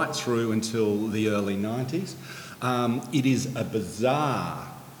available right through until the early 90s. It is a bizarre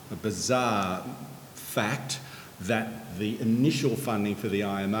fact that the initial funding for the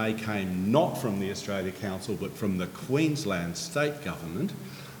IMA came not from the Australia Council but from the Queensland state government.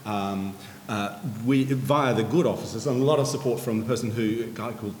 Via the good offices, and a lot of support from a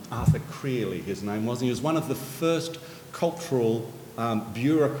guy called Arthur Creeley, his name was, and he was one of the first cultural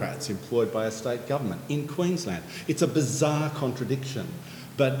bureaucrats employed by a state government in Queensland. It's a bizarre contradiction,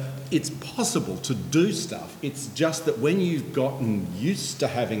 but it's possible to do stuff. It's just that when you've gotten used to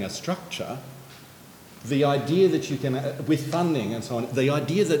having a structure, the idea that you can, with funding and so on, the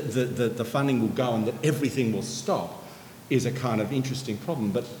idea that the funding will go and that everything will stop is a kind of interesting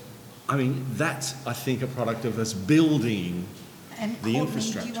problem. But I mean, that's, I think, a product of us building the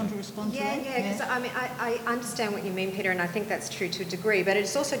infrastructure. Do you want to respond to that? Yeah, because I mean, I understand what you mean, Peter, and I think that's true to a degree, but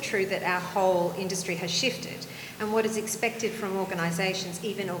it's also true that our whole industry has shifted, and what is expected from organisations,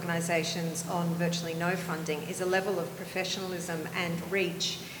 even organisations on virtually no funding, is a level of professionalism and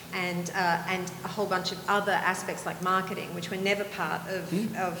reach and a whole bunch of other aspects like marketing, which were never part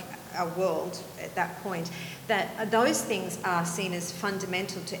of our world at that point, that those things are seen as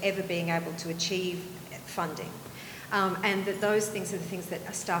fundamental to ever being able to achieve funding. And that those things are the things that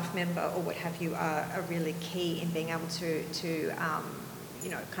a staff member or what have you are really key in being able to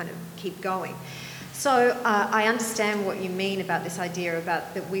kind of keep going. So I understand what you mean about this idea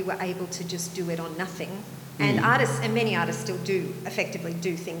about that we were able to just do it on nothing. And artists, and many artists still do effectively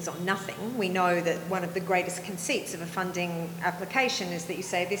do things on nothing. We know that one of the greatest conceits of a funding application is that you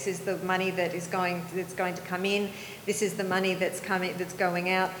say, this is the money that's going to come in, this is the money that's going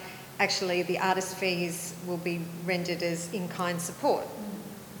out. Actually, the artist fees will be rendered as in-kind support.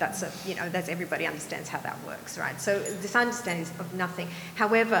 That's everybody understands how that works, right? So this understanding is of nothing.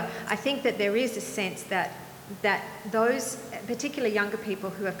 However, I think that there is a sense that those, particularly younger people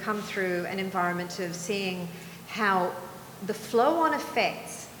who have come through an environment of seeing how the flow-on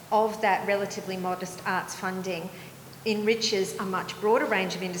effects of that relatively modest arts funding enriches a much broader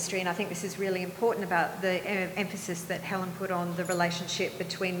range of industry, and I think this is really important about the emphasis that Helen put on the relationship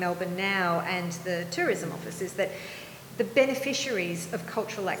between Melbourne Now and the Tourism Office, is that the beneficiaries of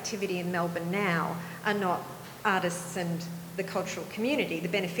cultural activity in Melbourne Now are not artists and the cultural community. The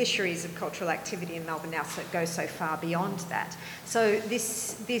beneficiaries of cultural activity in Melbourne Now go so far beyond that. So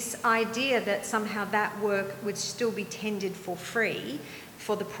this idea that somehow that work would still be tended for free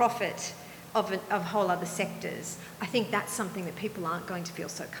for the profit of whole other sectors, I think that's something that people aren't going to feel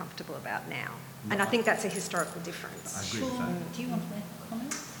so comfortable about now. And I think that's a historical difference. I agree with that. Do you want to make a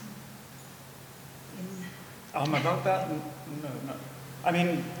comment? About that, no. I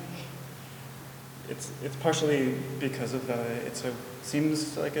mean, it's partially because of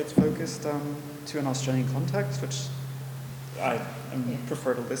seems like it's focused to an Australian context, which I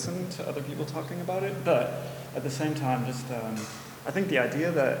prefer to listen to other people talking about it. But at the same time, just I think the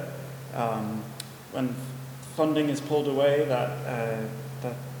idea that when funding is pulled away,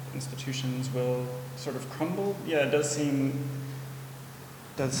 that institutions will sort of crumble. Yeah, it does seem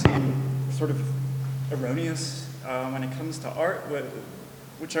sort of erroneous when it comes to art,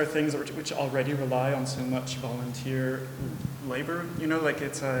 which are things which already rely on so much volunteer labor. You know, like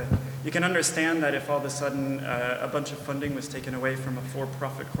you can understand that if all of a sudden a bunch of funding was taken away from a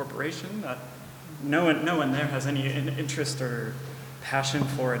for-profit corporation, that no one there has any interest or passion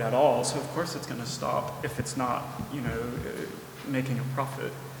for it at all. So of course it's going to stop if it's not, making a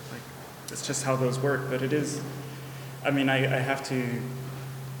profit. Like, it's just how those work. But it is. I mean, I have to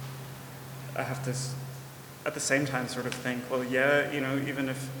at the same time sort of think, well, yeah, even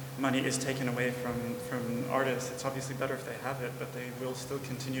if money is taken away from artists, it's obviously better if they have it, but they will still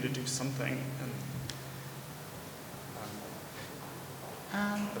continue to do something.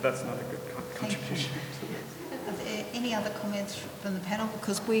 And but that's not a good contribution. Are there any other comments from the panel?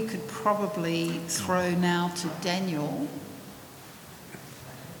 Because we could probably throw now to Daniel.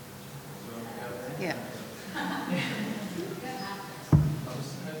 Yeah.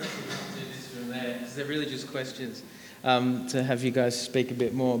 They're really just questions to have you guys speak a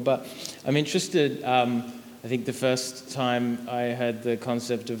bit more. But I'm interested, I think the first time I heard the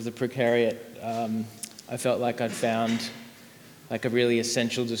concept of the precariat, I felt like I'd found like a really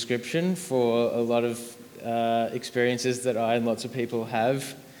essential description for a lot of experiences that I and lots of people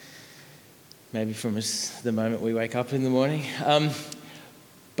have, maybe from the moment we wake up in the morning.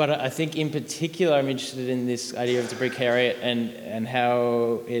 But I think in particular I'm interested in this idea of the precariat and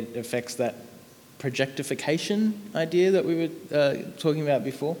how it affects that projectification idea that we were talking about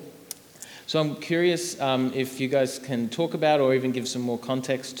before. So I'm curious if you guys can talk about or even give some more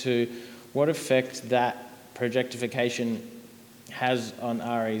context to what effect that projectification has on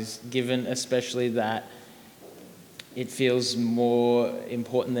ARIs, given especially that it feels more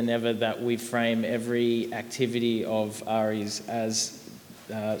important than ever that we frame every activity of ARIs as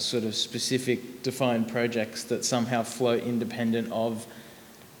sort of specific defined projects that somehow float independent of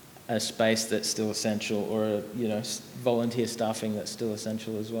a space that's still essential, or volunteer staffing that's still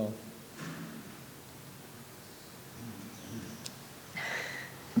essential as well.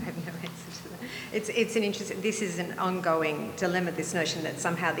 I have no answer to that. It's an interesting. This is an ongoing dilemma. This notion that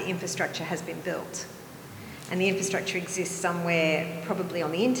somehow the infrastructure has been built, and the infrastructure exists somewhere, probably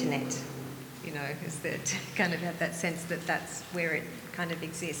on the internet. Is that kind of have that sense that that's where it kind of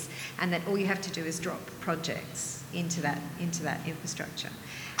exists, and that all you have to do is drop projects into that infrastructure.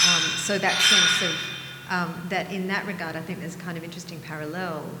 So that sense of that in that regard, I think there's a kind of interesting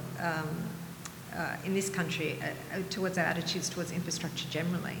parallel in this country towards our attitudes towards infrastructure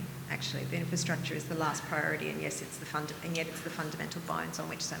generally. Actually, the infrastructure is the last priority, and yes, and yet it's the fundamental bones on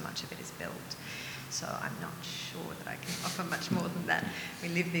which so much of it is built. So I'm not sure that I can offer much more than that. We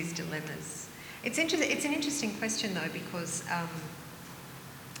live these dilemmas. It's an interesting question though, because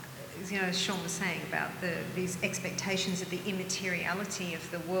as Sean was saying about these expectations of the immateriality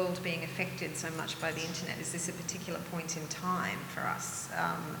of the world being affected so much by the internet. Is this a particular point in time for us?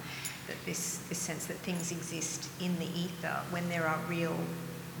 That this sense that things exist in the ether when there are real,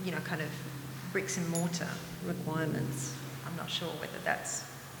 kind of bricks and mortar requirements. I'm not sure whether that's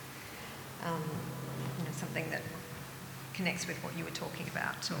something that connects with what you were talking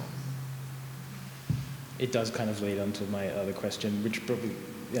about. Or It does kind of lead on to my other question, which probably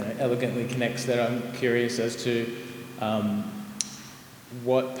elegantly connects, that I'm curious as to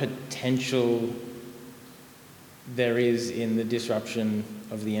what potential there is in the disruption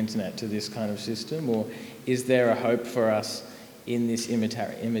of the internet to this kind of system, or is there a hope for us in this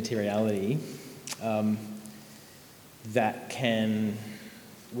immateriality that can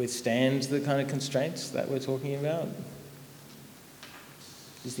withstand the kind of constraints that we're talking about?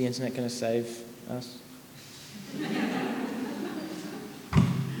 Is the internet going to save us?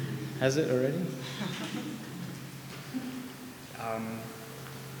 Has it already?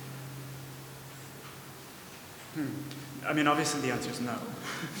 I mean, obviously the answer is no.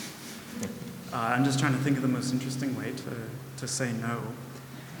 I'm just trying to think of the most interesting way to say no.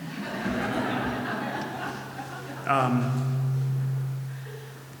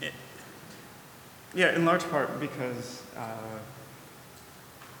 Yeah, in large part because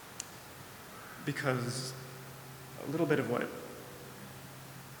because a little bit of what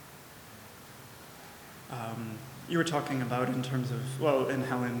you were talking about in terms of, well, in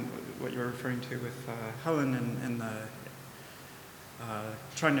Helen, what you were referring to with Helen and the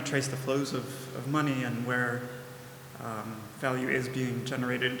trying to trace the flows of money and where value is being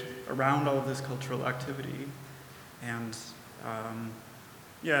generated around all of this cultural activity. And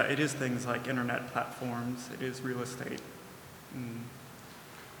yeah, it is things like internet platforms, it is real estate.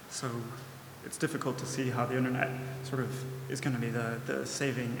 So it's difficult to see how the internet sort of is going to be the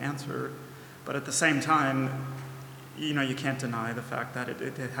saving answer. But at the same time, you know, you can't deny the fact that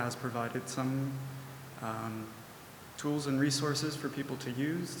it has provided some tools and resources for people to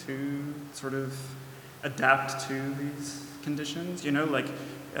use to sort of adapt to these conditions. You know, like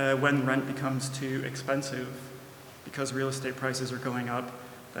when rent becomes too expensive because real estate prices are going up,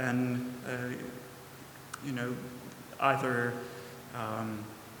 then, you know, either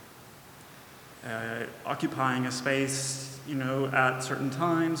occupying a space, you know, at certain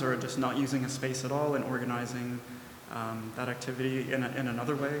times, or just not using a space at all and organizing that activity in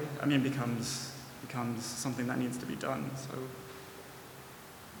another way, I mean, becomes something that needs to be done. So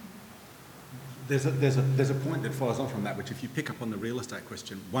there's a point that follows on from that, which if you pick up on the real estate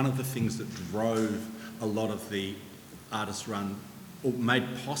question, one of the things that drove a lot of the artist-run, or made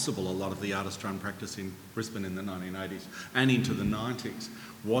possible a lot of the artist-run practice in Brisbane in the 1980s and into the 90s,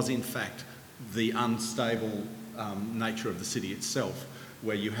 was in fact the unstable nature of the city itself,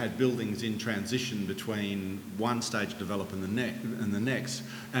 where you had buildings in transition between one stage development and the next,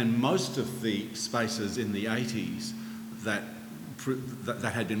 and most of the spaces in the 80s that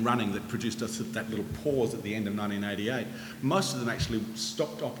had been running, that produced us that little pause at the end of 1988, most of them actually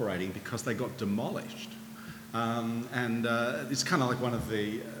stopped operating because they got demolished. It's kind of like one of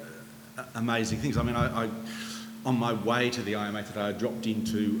the amazing things. I mean, I on my way to the IMA today, I dropped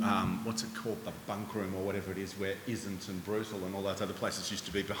into, what's it called, the Bunk Room or whatever it is, where Isn't and Brutal and all those other places used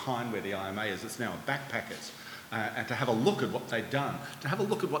to be behind where the IMA is. It's now a Backpackers. And to have a look at what they'd done,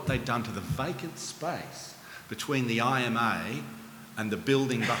 to the vacant space between the IMA and the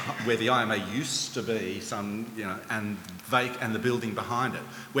building where the IMA used to be, and the building behind it,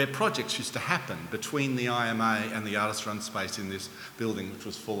 where projects used to happen between the IMA and the artist-run space in this building, which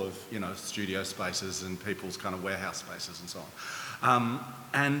was full of, you know, studio spaces and people's kind of warehouse spaces and so on.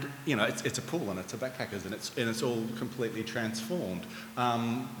 And you know, it's a pool and it's a Backpackers, and it's all completely transformed.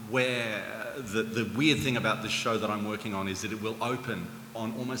 Where the weird thing about this show that I'm working on is that it will open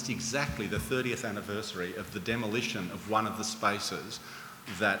on almost exactly the 30th anniversary of the demolition of one of the spaces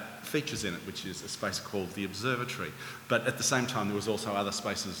that features in it, which is a space called the Observatory. But at the same time, there was also other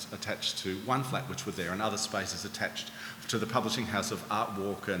spaces attached to One Flat, which were there, and other spaces attached to the publishing house of Art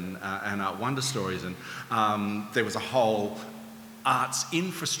Walk and Art Wonder Stories. And there was a whole arts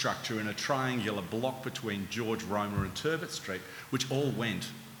infrastructure in a triangular block between George Romer and Turbot Street, which all went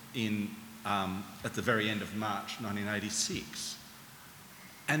in at the very end of March 1986.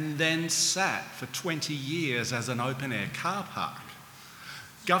 And then sat for 20 years as an open-air car park.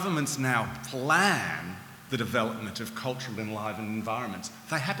 Governments now plan the development of cultural enlivened environments.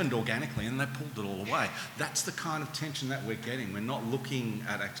 They happened organically and they pulled it all away. That's the kind of tension that we're getting. We're not looking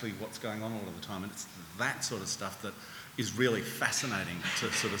at actually what's going on all of the time, and it's that sort of stuff that is really fascinating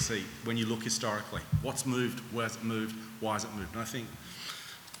to sort of see when you look historically. What's moved, where's it moved, why has it moved? And I think,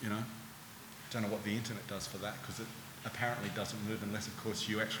 you know, don't know what the internet does for that, because it apparently doesn't move unless, of course,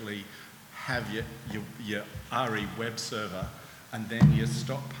 you actually have your RE web server and then you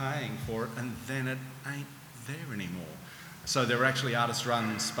stop paying for it and then it ain't there anymore. So there are actually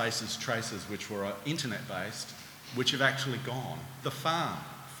artist-run spaces, traces, which were internet-based, which have actually gone. The Farm,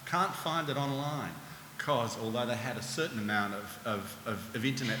 can't find it online because although they had a certain amount of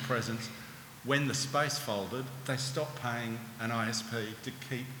internet presence, when the space folded, they stopped paying an ISP to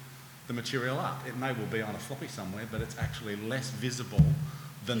keep the material up. It may well be on a floppy somewhere, but it's actually less visible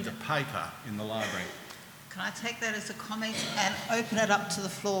than the paper in the library. Can I take that as a comment and open it up to the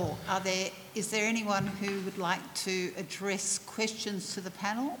floor? Is there anyone who would like to address questions to the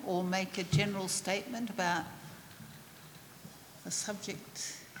panel or make a general statement about the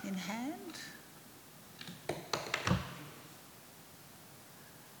subject in hand?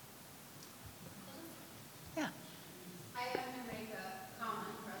 Yeah. I am going to make a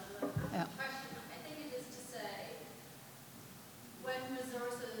comment rather than a question. I think it is to say, when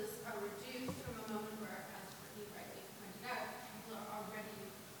resources are reduced from a moment where, as you rightly pointed out, people are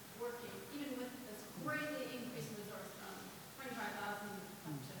already working, even with this greatly increased resource from 25,000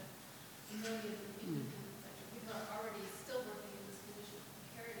 up to millions in the independent sector, people are already still working in this condition of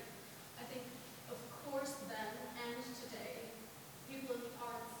precarity. I think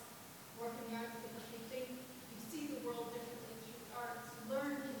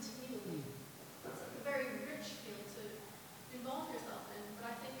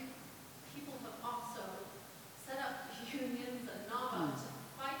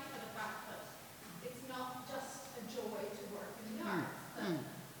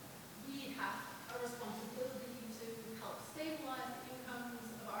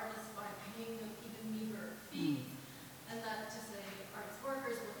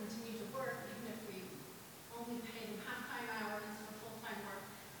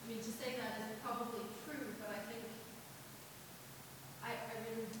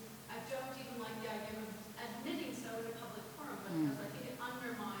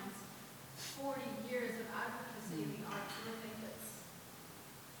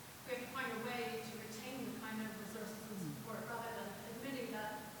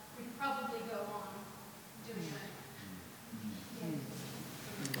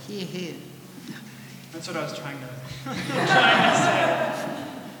Hear, hear. That's what I was trying to say.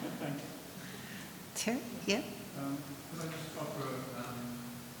 Thank you. Terry? Yeah? Could I just offer a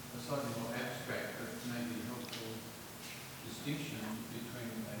slightly more abstract but maybe helpful distinction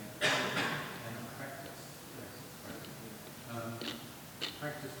between a theory and a practice?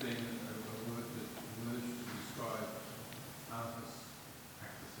 Practice being a word that emerged to describe artists'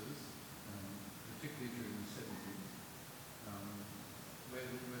 practices, particularly during the 70s, where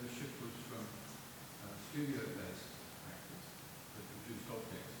the shift was from studio-based practice that produced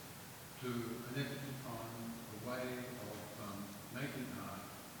objects to an effort to find a way of making art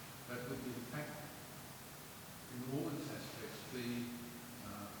that would in fact, in all its aspects, be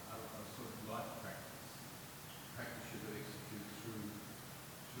a sort of life practice you would execute through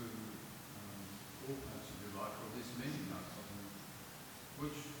all parts of your life, or at least many parts of them,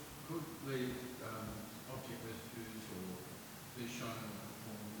 which could leave object residues or be shown or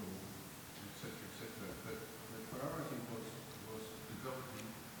performed or etc. But the priority was developing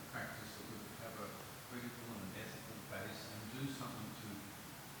a practice that would have a critical and an ethical base and do something to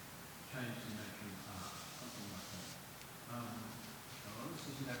change the nature of art, something like that. Now, this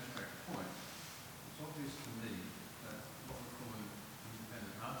is an abstract point. It's obvious to me that what we're calling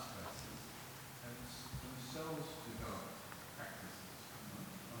independent art spaces have themselves developed practices.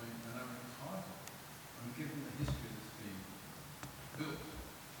 I mean, and are entitled. Given the history that's been built,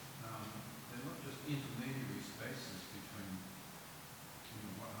 they're not just intermediary spaces between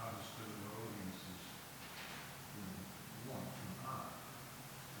what artists do and what audiences want from art.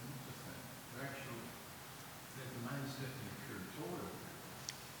 They're not just that. They're the main step in a curatorial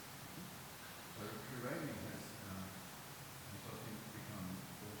practice. So curating has I think, become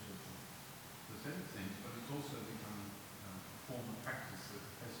all sorts of pathetic things, but it's also become a form of practice that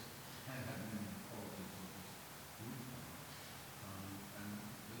can have many qualities of just and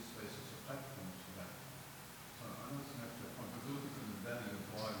these spaces are platforms for that. So I know it's an abstract point, but we're looking for the value of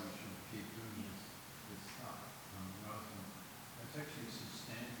why we should keep doing this stuff, rather than it's actually a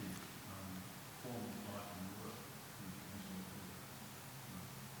substantive form of life and work.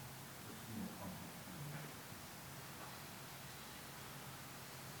 It's more complex.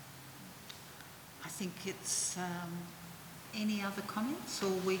 I think it's any other comments,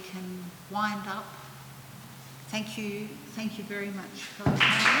 or we can wind up. Thank you very much for